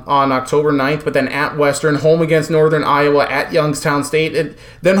 On October 9th, but then at Western, home against Northern Iowa, at Youngstown State, and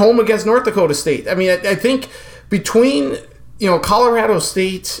then home against North Dakota State. I mean, I think between, Colorado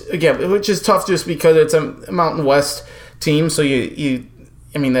State, again, which is tough just because it's a Mountain West team, so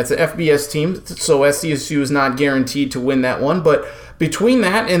that's an FBS team, so SDSU is not guaranteed to win that one, but between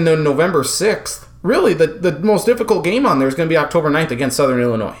that and the November 6th, really the most difficult game on there is going to be October 9th against Southern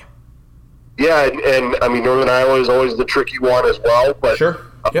Illinois. Yeah, and I mean, Northern Iowa is always the tricky one as well. But, sure.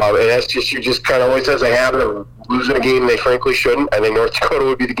 Yep. And SDSU just kind of always has a habit of losing a game they frankly shouldn't. I think North Dakota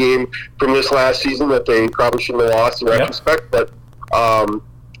would be the game from this last season that they probably shouldn't have lost in retrospect. But,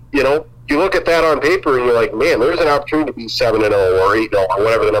 you look at that on paper and you're like, man, there's an opportunity to be 7-0 or 8-0 or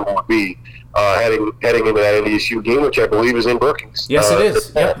whatever the number would be heading into that NDSU game, which I believe is in Brookings. Yes, it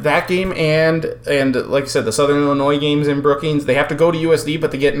is. Yep, that game and like I said, the Southern Illinois game's in Brookings. They have to go to USD,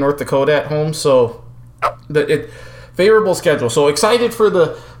 but they get North Dakota at home, so favorable schedule. So excited for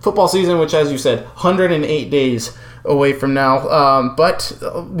the football season, which, as you said, 108 days away from now. But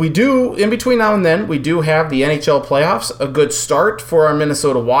we do, in between now and then, we do have the NHL playoffs. A good start for our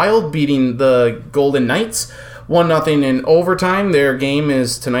Minnesota Wild, beating the Golden Knights 1-0 in overtime. Their game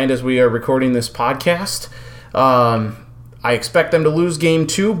is tonight as we are recording this podcast. I expect them to lose game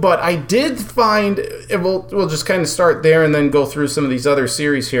 2, but I did find, we'll just kind of start there and then go through some of these other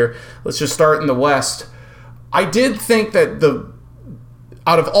series here. Let's just start in the West. I did think that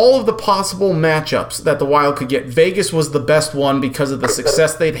out of all of the possible matchups that the Wild could get, Vegas was the best one because of the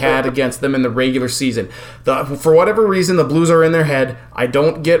success they'd had against them in the regular season. For whatever reason, the Blues are in their head. I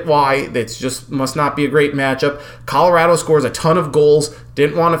don't get why. It just must not be a great matchup. Colorado scores a ton of goals.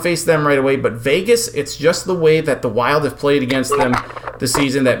 Didn't want to face them right away. But Vegas, it's just the way that the Wild have played against them this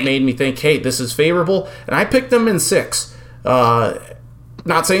season that made me think, hey, this is favorable. And I picked them in 6. Not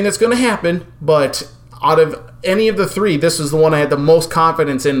saying it's going to happen, but out of any of the 3, this was the one I had the most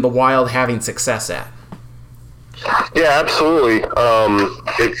confidence in the Wild having success at. Yeah, absolutely.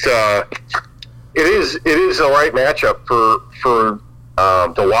 It is the right matchup for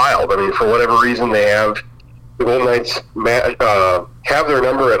the Wild. I mean, for whatever reason, they have the Golden Knights have their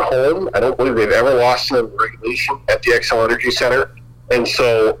number at home. I don't believe they've ever lost in regulation at the XL Energy Center. And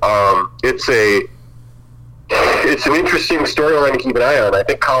so it's an interesting storyline to keep an eye on. I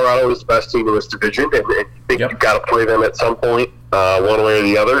think Colorado is the best team in this division, and I think you've got to play them at some point, one way or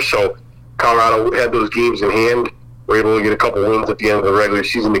the other. So Colorado had those games in hand. Were able to get a couple wins at the end of the regular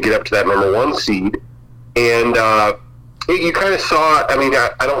season to get up to that number 1 seed. And you kind of saw, I mean,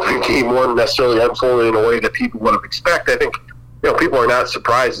 I don't think Game 1 necessarily unfolded in a way that people would have expected. I think, people are not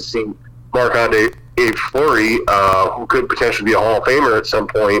surprised to see Marc-Andre Fleury, who could potentially be a Hall of Famer at some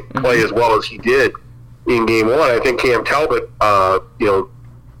point, play as well as he did in Game 1. I think Cam Talbot,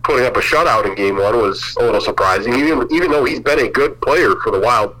 putting up a shutout in Game 1 was a little surprising, even though he's been a good player for the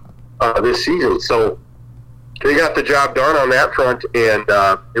Wild this season. So they got the job done on that front, and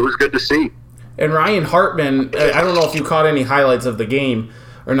it was good to see. And Ryan Hartman, I don't know if you caught any highlights of the game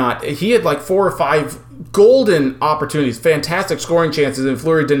or not. He had like 4 or 5 golden opportunities, fantastic scoring chances, and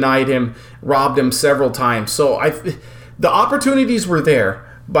Fleury denied him, robbed him several times. So the opportunities were there,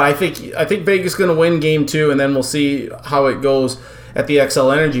 but I think Vegas is going to win Game 2, and then we'll see how it goes at the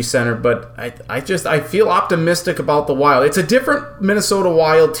XL Energy Center. But I feel optimistic about the Wild. It's a different Minnesota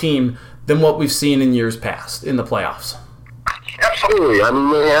Wild team than what we've seen in years past in the playoffs. Absolutely. I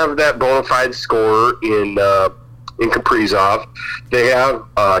mean, they have that bona fide scorer in Kaprizov. They have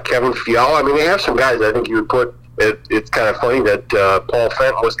Kevin Fiala. I mean, they have some guys I think you would put. It's kind of funny that Paul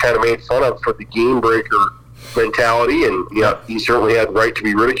Fenton was kind of made fun of for the game breaker mentality, and he certainly had the right to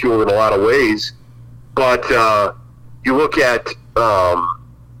be ridiculed in a lot of ways. But you look at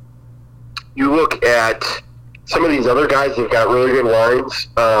some of these other guys that've got really good lines,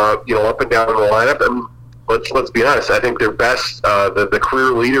 up and down the lineup. And let's be honest. I think their best, the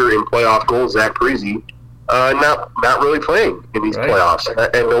career leader in playoff goals, Zach Parise, not really playing in these playoffs,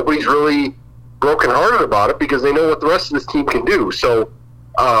 and nobody's really brokenhearted about it because they know what the rest of this team can do. So,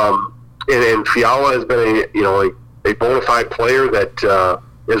 and Fiala has been a bona fide player that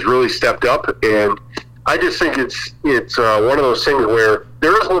has really stepped up, and I just think it's one of those things where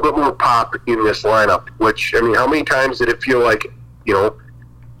there is a little bit more pop in this lineup. Which, I mean, how many times did it feel like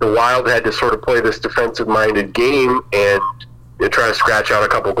the Wild had to sort of play this defensive-minded game and try to scratch out a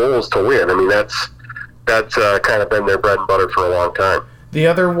couple goals to win? I mean, that's kind of been their bread and butter for a long time. The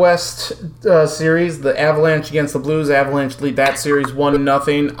other West series, the Avalanche against the Blues, Avalanche lead that series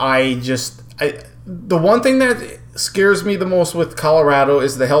 1-0. The one thing that scares me the most with Colorado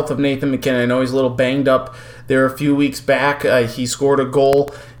is the health of Nathan MacKinnon. I know he's a little banged up there a few weeks back. He scored a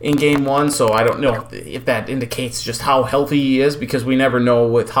goal in Game 1, so I don't know if that indicates just how healthy he is, because we never know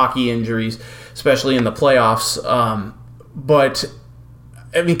with hockey injuries, especially in the playoffs. But,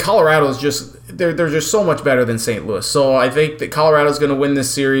 I mean, Colorado's just they're just so much better than St. Louis. So I think that Colorado's going to win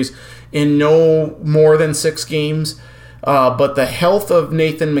this series in no more than 6 games. But the health of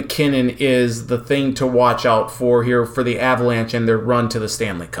Nathan MacKinnon is the thing to watch out for here for the Avalanche and their run to the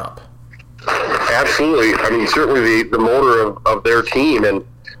Stanley Cup. Absolutely. I mean, certainly the motor of their team. And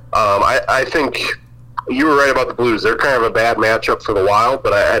I think you were right about the Blues. They're kind of a bad matchup for the Wild,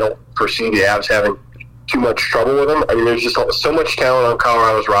 but I don't foresee the Avs having too much trouble with them. I mean, there's just so much talent on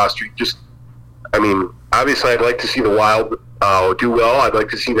Colorado's roster. Obviously I'd like to see the Wild do well. I'd like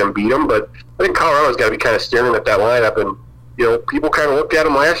to see them beat them, but I think Colorado's got to be kind of staring at that lineup, and people kind of looked at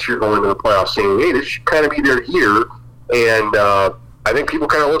them last year going into the playoffs, saying, "Hey, this should kind of be their year." And I think people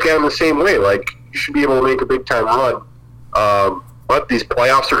kind of look at them the same way, like you should be able to make a big time run. But these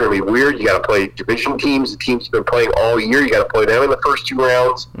playoffs are going to be weird. You got to play division teams. The teams have been playing all year. You got to play them in the first 2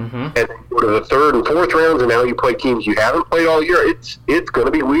 rounds, and then go to the 3rd and 4th rounds, and now you play teams you haven't played all year. It's going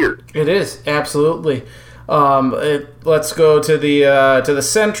to be weird. It is, absolutely. Let's go to the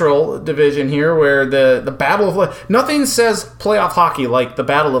Central Division here, where the Battle of nothing says playoff hockey like the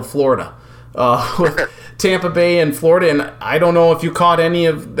Battle of Florida, with Tampa Bay and Florida. And I don't know if you caught any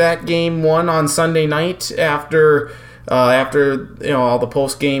of that Game 1 on Sunday night after all the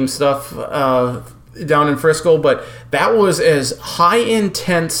post game stuff down in Frisco, but that was as high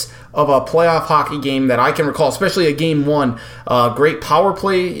intense of a playoff hockey game that I can recall, especially a Game 1. Great power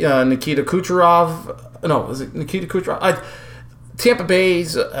play, Nikita Kucherov. No, was it Nikita Kucherov? Tampa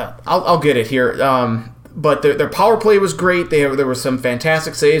Bay's, I'll get it here. But their power play was great. There were some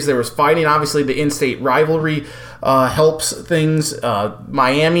fantastic saves. There was fighting. Obviously, the in-state rivalry helps things.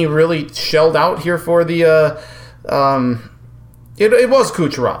 Miami really shelled out here for the... It was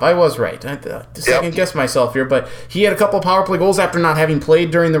Kucherov. I was right. I second guess myself here, but he had a couple of power play goals after not having played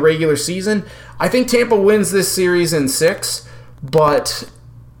during the regular season. I think Tampa wins this series in 6, but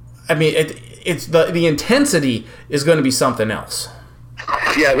I mean, it's the intensity is going to be something else.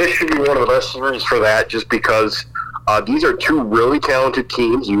 Yeah, this should be one of the best series for that, just because these are two really talented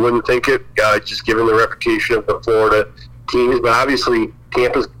teams. You wouldn't think it, just given the reputation of the Florida teams, but obviously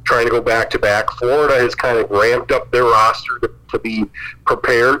Tampa's trying to go back-to-back. Florida has kind of ramped up their roster to be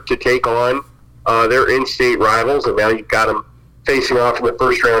prepared to take on their in-state rivals, and now you've got them facing off in the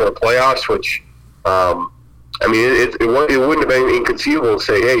first round of the playoffs, which, it wouldn't have been inconceivable to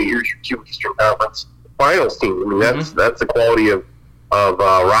say, hey, here's your two Eastern Conference Finals team. I mean, that's the quality of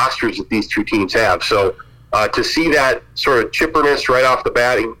rosters that these two teams have. So to see that sort of chipperness right off the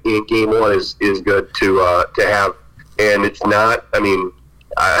bat in game one is good to have. And it's not,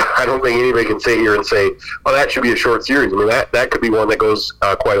 I don't think anybody can sit here and say, oh, that should be a short series. I mean, that could be one that goes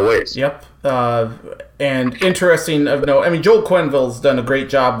quite a ways. Yep. And interesting of note, Joel Quenneville's done a great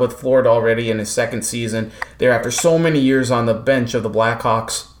job with Florida already in his second season there after so many years on the bench of the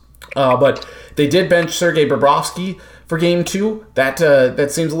Blackhawks. But they did bench Sergei Bobrovsky for Game 2. That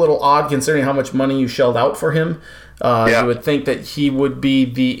seems a little odd considering how much money you shelled out for him. You would think that he would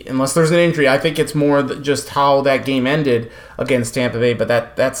be unless there's an injury. I think it's more just how that game ended against Tampa Bay, but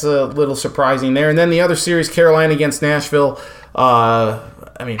that's a little surprising there. And then the other series, Carolina against Nashville.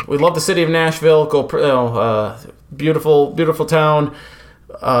 We love the city of Nashville. Beautiful town,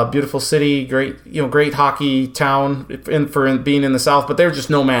 beautiful city, great hockey town for being in the South. But they're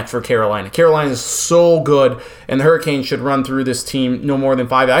just no match for Carolina. Carolina is so good, and the Hurricanes should run through this team no more than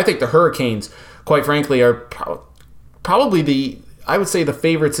 5. I think the Hurricanes, quite frankly, are probably the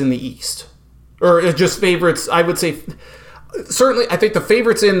favorites in the East, or just favorites. I would say certainly. I think the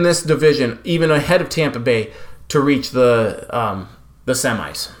favorites in this division, even ahead of Tampa Bay, to reach the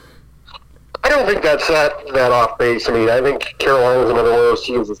semis. I don't think that's that off base. I think Carolina's another one of those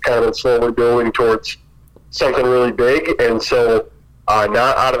teams that's kind of been slowly building towards something really big, and so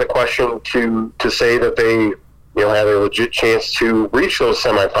not out of the question to say that they have a legit chance to reach those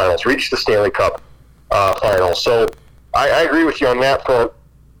semifinals, reach the Stanley Cup finals. So I agree with you on that front.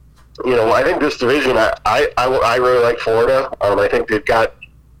 I think this division, I really like Florida. I think they've got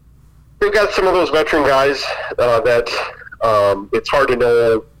some of those veteran guys that it's hard to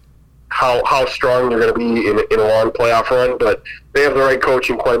know how strong they're going to be in a long playoff run, but they have the right coach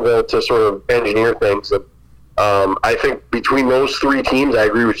in Quenneville to sort of engineer things. And I think between those three teams, I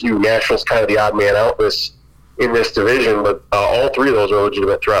agree with you. Nashville's kind of the odd man out in this division, but all three of those are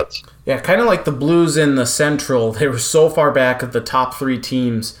legitimate threats. Yeah, kind of like the Blues in the Central. They were so far back of the top three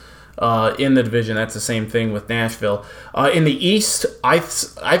teams in the division. That's the same thing with Nashville. In the East, I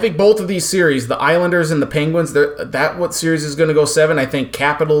think both of these series, the Islanders and the Penguins, what series is going to go 7. I think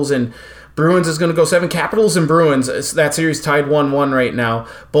Capitals and Bruins is going to go 7. Capitals and Bruins, that series tied 1-1 right now.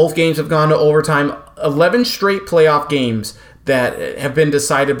 Both games have gone to overtime. 11 straight playoff games that have been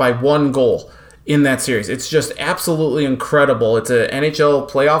decided by one goal in that series. It's just absolutely incredible. It's an NHL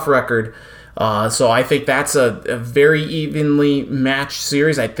playoff record. So I think that's a very evenly matched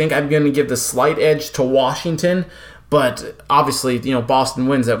series. I think I'm going to give the slight edge to Washington, but obviously, Boston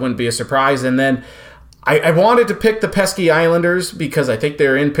wins. That wouldn't be a surprise. And then I wanted to pick the pesky Islanders because I think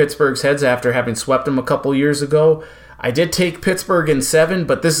they're in Pittsburgh's heads after having swept them a couple years ago. I did take Pittsburgh in 7,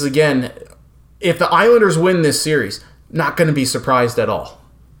 but this is, again, if the Islanders win this series, not going to be surprised at all.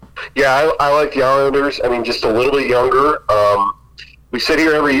 Yeah, I like the Islanders. Just a little bit younger. We sit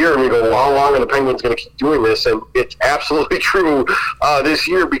here every year and we go, how long are the Penguins going to keep doing this? And it's absolutely true this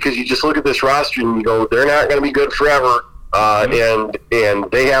year, because you just look at this roster and you go, they're not going to be good forever. And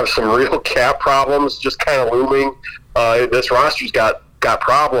they have some real cap problems just kind of looming. This roster's got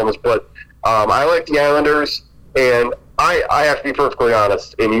problems, but I like the Islanders, and I have to be perfectly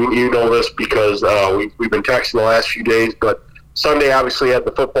honest, and you know this because we've been texting the last few days, but Sunday obviously had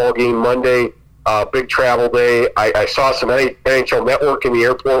the football game. Monday, big travel day. I saw some NHL Network in the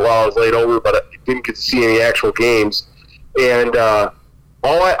airport while I was laid over, but I didn't get to see any actual games. And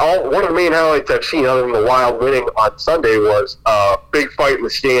one of the main highlights I've seen, other than the Wild winning on Sunday, was a big fight in the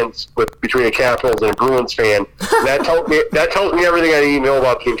stands between a Capitals and a Bruins fan. That tells me everything I need to know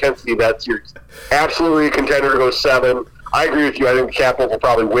about the intensity of that series. Absolutely a contender to go 7. I agree with you. I think the Capitals will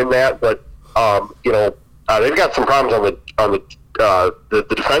probably win that, but they've got some problems on the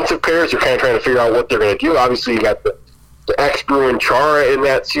defensive pairs. They're kind of trying to figure out what they're going to do. Obviously, you got the ex-Bruin Chara in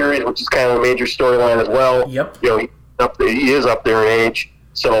that series, which is kind of a major storyline as well. Yep. He is up there in age.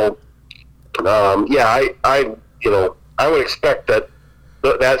 So, I would expect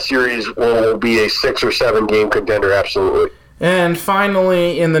that series will be a 6 or 7 game contender. Absolutely. And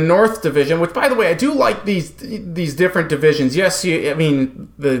finally, in the North Division, which, by the way, I do like these different divisions. Yes,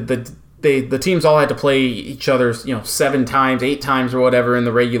 the the teams all had to play each other, 7 times, 8 times, or whatever in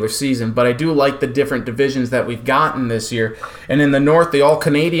the regular season. But I do like the different divisions that we've gotten this year. And in the North, the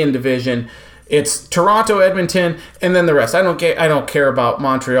All-Canadian division, it's Toronto, Edmonton, and then the rest. I don't care about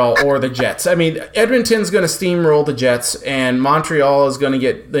Montreal or the Jets. I mean, Edmonton's going to steamroll the Jets, and Montreal is going to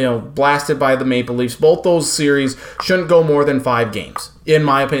get blasted by the Maple Leafs. Both those series shouldn't go more than 5 games, in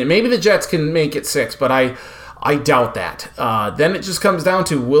my opinion. Maybe the Jets can make it 6, but I doubt that. Then it just comes down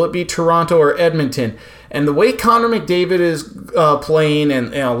to, will it be Toronto or Edmonton? And the way Connor McDavid is playing,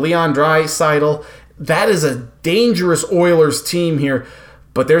 and Leon Draisaitl, that is a dangerous Oilers team here.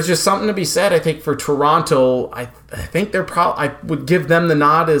 But there's just something to be said, I think, for Toronto. I think I would give them the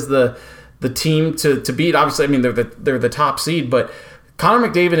nod as the team to beat. Obviously, I mean, they're the top seed, but Connor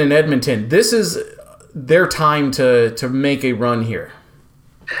McDavid and Edmonton, this is their time to make a run here.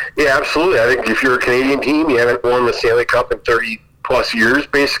 Yeah, absolutely. I think if you're a Canadian team, you haven't won the Stanley Cup in 30-plus years,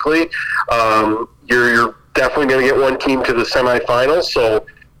 basically. You're definitely going to get one team to the semifinals, so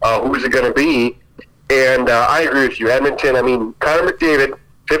who is it going to be? And I agree with you. Edmonton, I mean, Connor McDavid,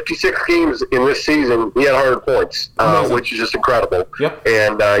 56 games in this season, he had 100 points, which is just incredible. Yep.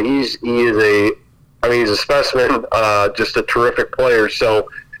 And he's a specimen, just a terrific player. So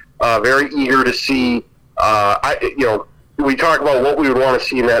very eager to see, we talk about what we would want to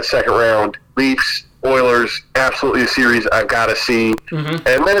see in that second round. Leafs, Oilers, absolutely a series I've got to see. Mm-hmm.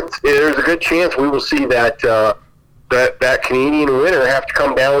 And then there's a good chance we will see that Canadian winner have to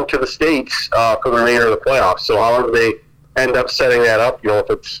come down to the States for the remainder of the playoffs. So however they end up setting that up,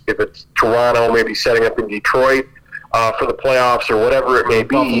 if it's Toronto, maybe setting up in Detroit for the playoffs or whatever it may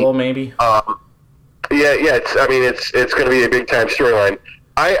be. Buffalo, maybe. It's going to be a big time storyline.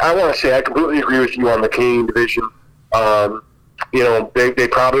 I want to say I completely agree with you on the Canadian division. They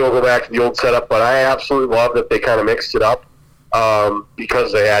probably will go back to the old setup, but I absolutely love that they kind of mixed it up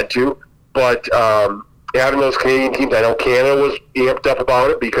because they had to. But having those Canadian teams, I know Canada was amped up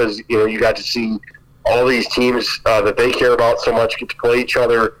about it because you got to see all these teams that they care about so much get to play each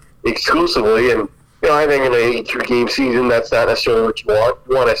other exclusively. And I think in an 82-game season, that's not necessarily what you want.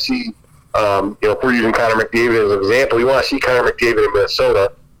 You want to see, if we're using Connor McDavid as an example, you want to see Connor McDavid in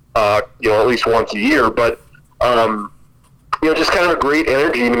Minnesota, at least once a year. But just kind of a great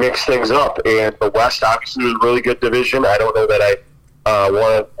energy to mix things up. And the West obviously is a really good division. I don't know that I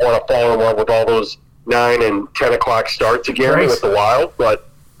want to fall in love with all those 9 and 10 o'clock starts again with the Wild, but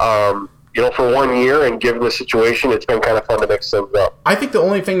for 1 year and given the situation, it's been kind of fun to mix things up. I think the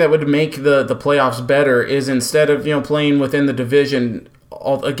only thing that would make the playoffs better is instead of playing within the division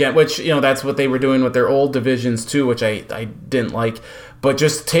again, which that's what they were doing with their old divisions too, which I didn't like. But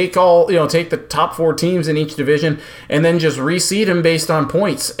just take the top 4 teams in each division and then just reseed them based on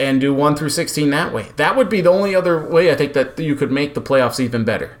points and do 1 through 16 that way. That would be the only other way I think that you could make the playoffs even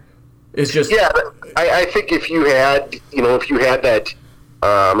better. It's just I think if you had that,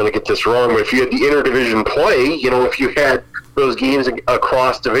 I'm going to get this wrong, but if you had the interdivision play, if you had those games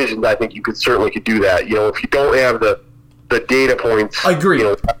across divisions, I think you certainly could do that. If you don't have the data points, I agree.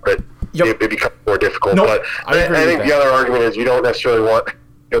 It becomes more difficult. Nope, but I think the other argument is you don't necessarily want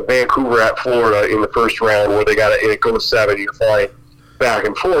Vancouver at Florida in the first round where it goes 7, you're flying back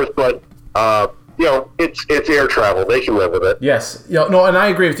and forth, but it's air travel. They can live with it. Yes. And I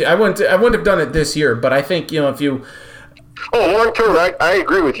agree with you. I wouldn't have done it this year, but I think if you. Oh, long term, I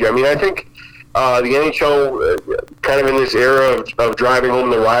agree with you. I mean, I think the NHL kind of in this era of driving home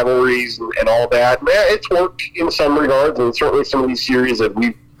the rivalries and all that. It's worked in some regards, and certainly some of these series that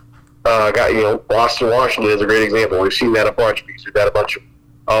we've got. Boston, Washington is a great example. We've seen that a bunch because we've got a bunch of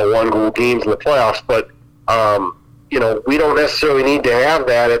 1-goal games in the playoffs, but. We don't necessarily need to have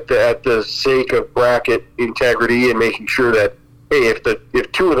that at the sake of bracket integrity and making sure that, hey,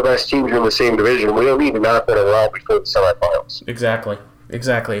 if 2 of the best teams are in the same division, we don't need to knock one out before the semifinals. Exactly.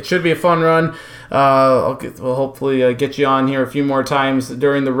 It should be a fun run. We'll hopefully get you on here a few more times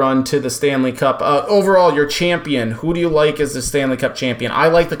during the run to the Stanley Cup. Overall, your champion, who do you like as the Stanley Cup champion? I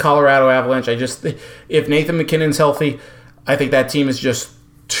like the Colorado Avalanche. If Nathan MacKinnon's healthy, I think that team is just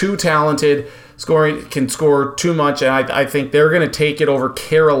too talented. Can score too much, and I think they're going to take it over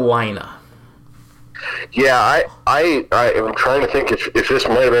Carolina. Yeah, I'm trying to think if this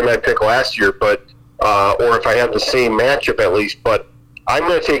might have been my pick last year, but or if I have the same matchup at least. But I'm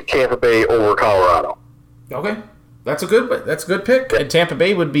going to take Tampa Bay over Colorado. Okay, that's a good pick. And Tampa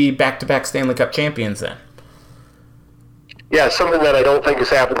Bay would be back-to-back Stanley Cup champions then. Yeah, something that I don't think has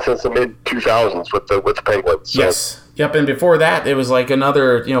happened since the mid-2000s with the Penguins. So. Yes. Yep, and before that, it was like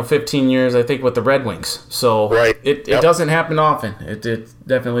another 15 years, I think, with the Red Wings. So right. it doesn't happen often. It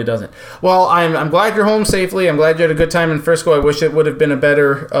definitely doesn't. Well, I'm glad you're home safely. I'm glad you had a good time in Frisco. I wish it would have been a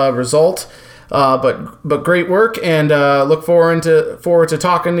better result. But great work, and look forward to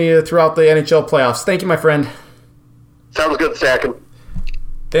talking to you throughout the NHL playoffs. Thank you, my friend. Sounds good, Stackin.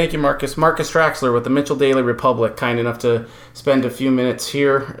 Thank you, Marcus. Marcus Traxler with the Mitchell Daily Republic, kind enough to spend a few minutes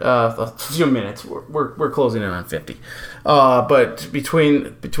here. A few minutes. We're closing in on 50. But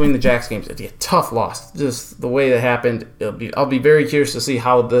between the Jacks games, it'd be a tough loss. Just the way that happened. I'll be very curious to see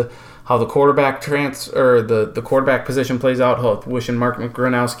how the quarterback the quarterback position plays out. Wishing Mark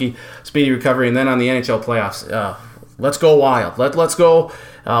Gronowski speedy recovery, and then on the NHL playoffs. Let's go wild. Let's go.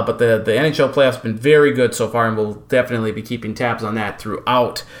 But the NHL playoffs have been very good so far, and we'll definitely be keeping tabs on that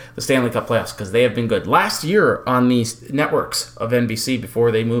throughout the Stanley Cup playoffs because they have been good. Last year on these networks of NBC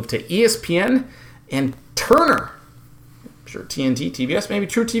before they moved to ESPN and Turner. I'm sure TNT, TBS, maybe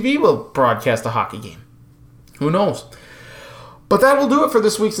True TV will broadcast a hockey game. Who knows? But that will do it for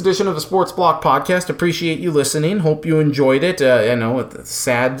this week's edition of the Sports Block Podcast. Appreciate you listening. Hope you enjoyed it. I know it's a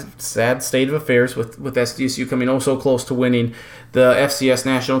sad state of affairs with SDSU coming so close to winning the FCS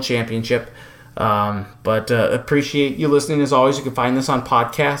National Championship. But appreciate you listening as always. You can find this on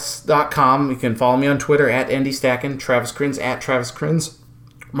podcasts.com. You can follow me on Twitter at Andy Stacken, Travis Crins at Travis Crins,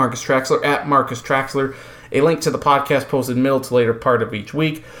 Marcus Traxler at Marcus Traxler. A link to the podcast posted middle to later part of each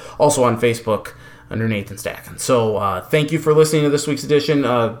week. Also on Facebook under Nathan Stacken. So thank you for listening to this week's edition.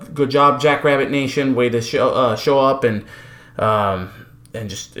 Good job, Jackrabbit Nation. Way to show up and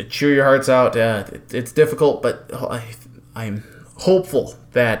just cheer your hearts out. It's difficult, but I'm hopeful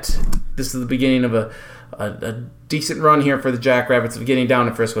that this is the beginning of a decent run here for the Jackrabbits of getting down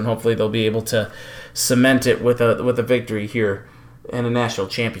to Frisco, and hopefully they'll be able to cement it with a victory here and a national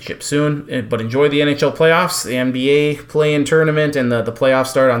championship soon. But enjoy the NHL playoffs, the NBA play-in tournament, and the playoffs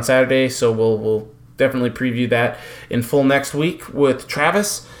start on Saturday. So we'll definitely preview that in full next week with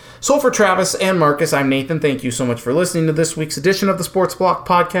Travis. So for Travis and Marcus, I'm Nathan. Thank you so much for listening to this week's edition of the Sports Block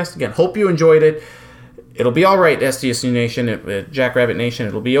Podcast. Again, hope you enjoyed it. It'll be all right, SDSU Nation, Jackrabbit Nation.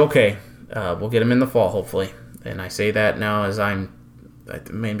 It'll be okay. We'll get them in the fall, hopefully. And I say that now as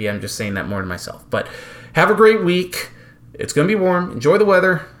maybe I'm just saying that more to myself. But have a great week. It's going to be warm. Enjoy the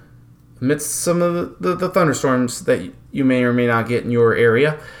weather amidst some of the thunderstorms that you may or may not get in your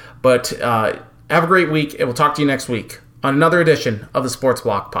area. But have a great week, and we'll talk to you next week on another edition of the Sports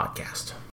Block Podcast.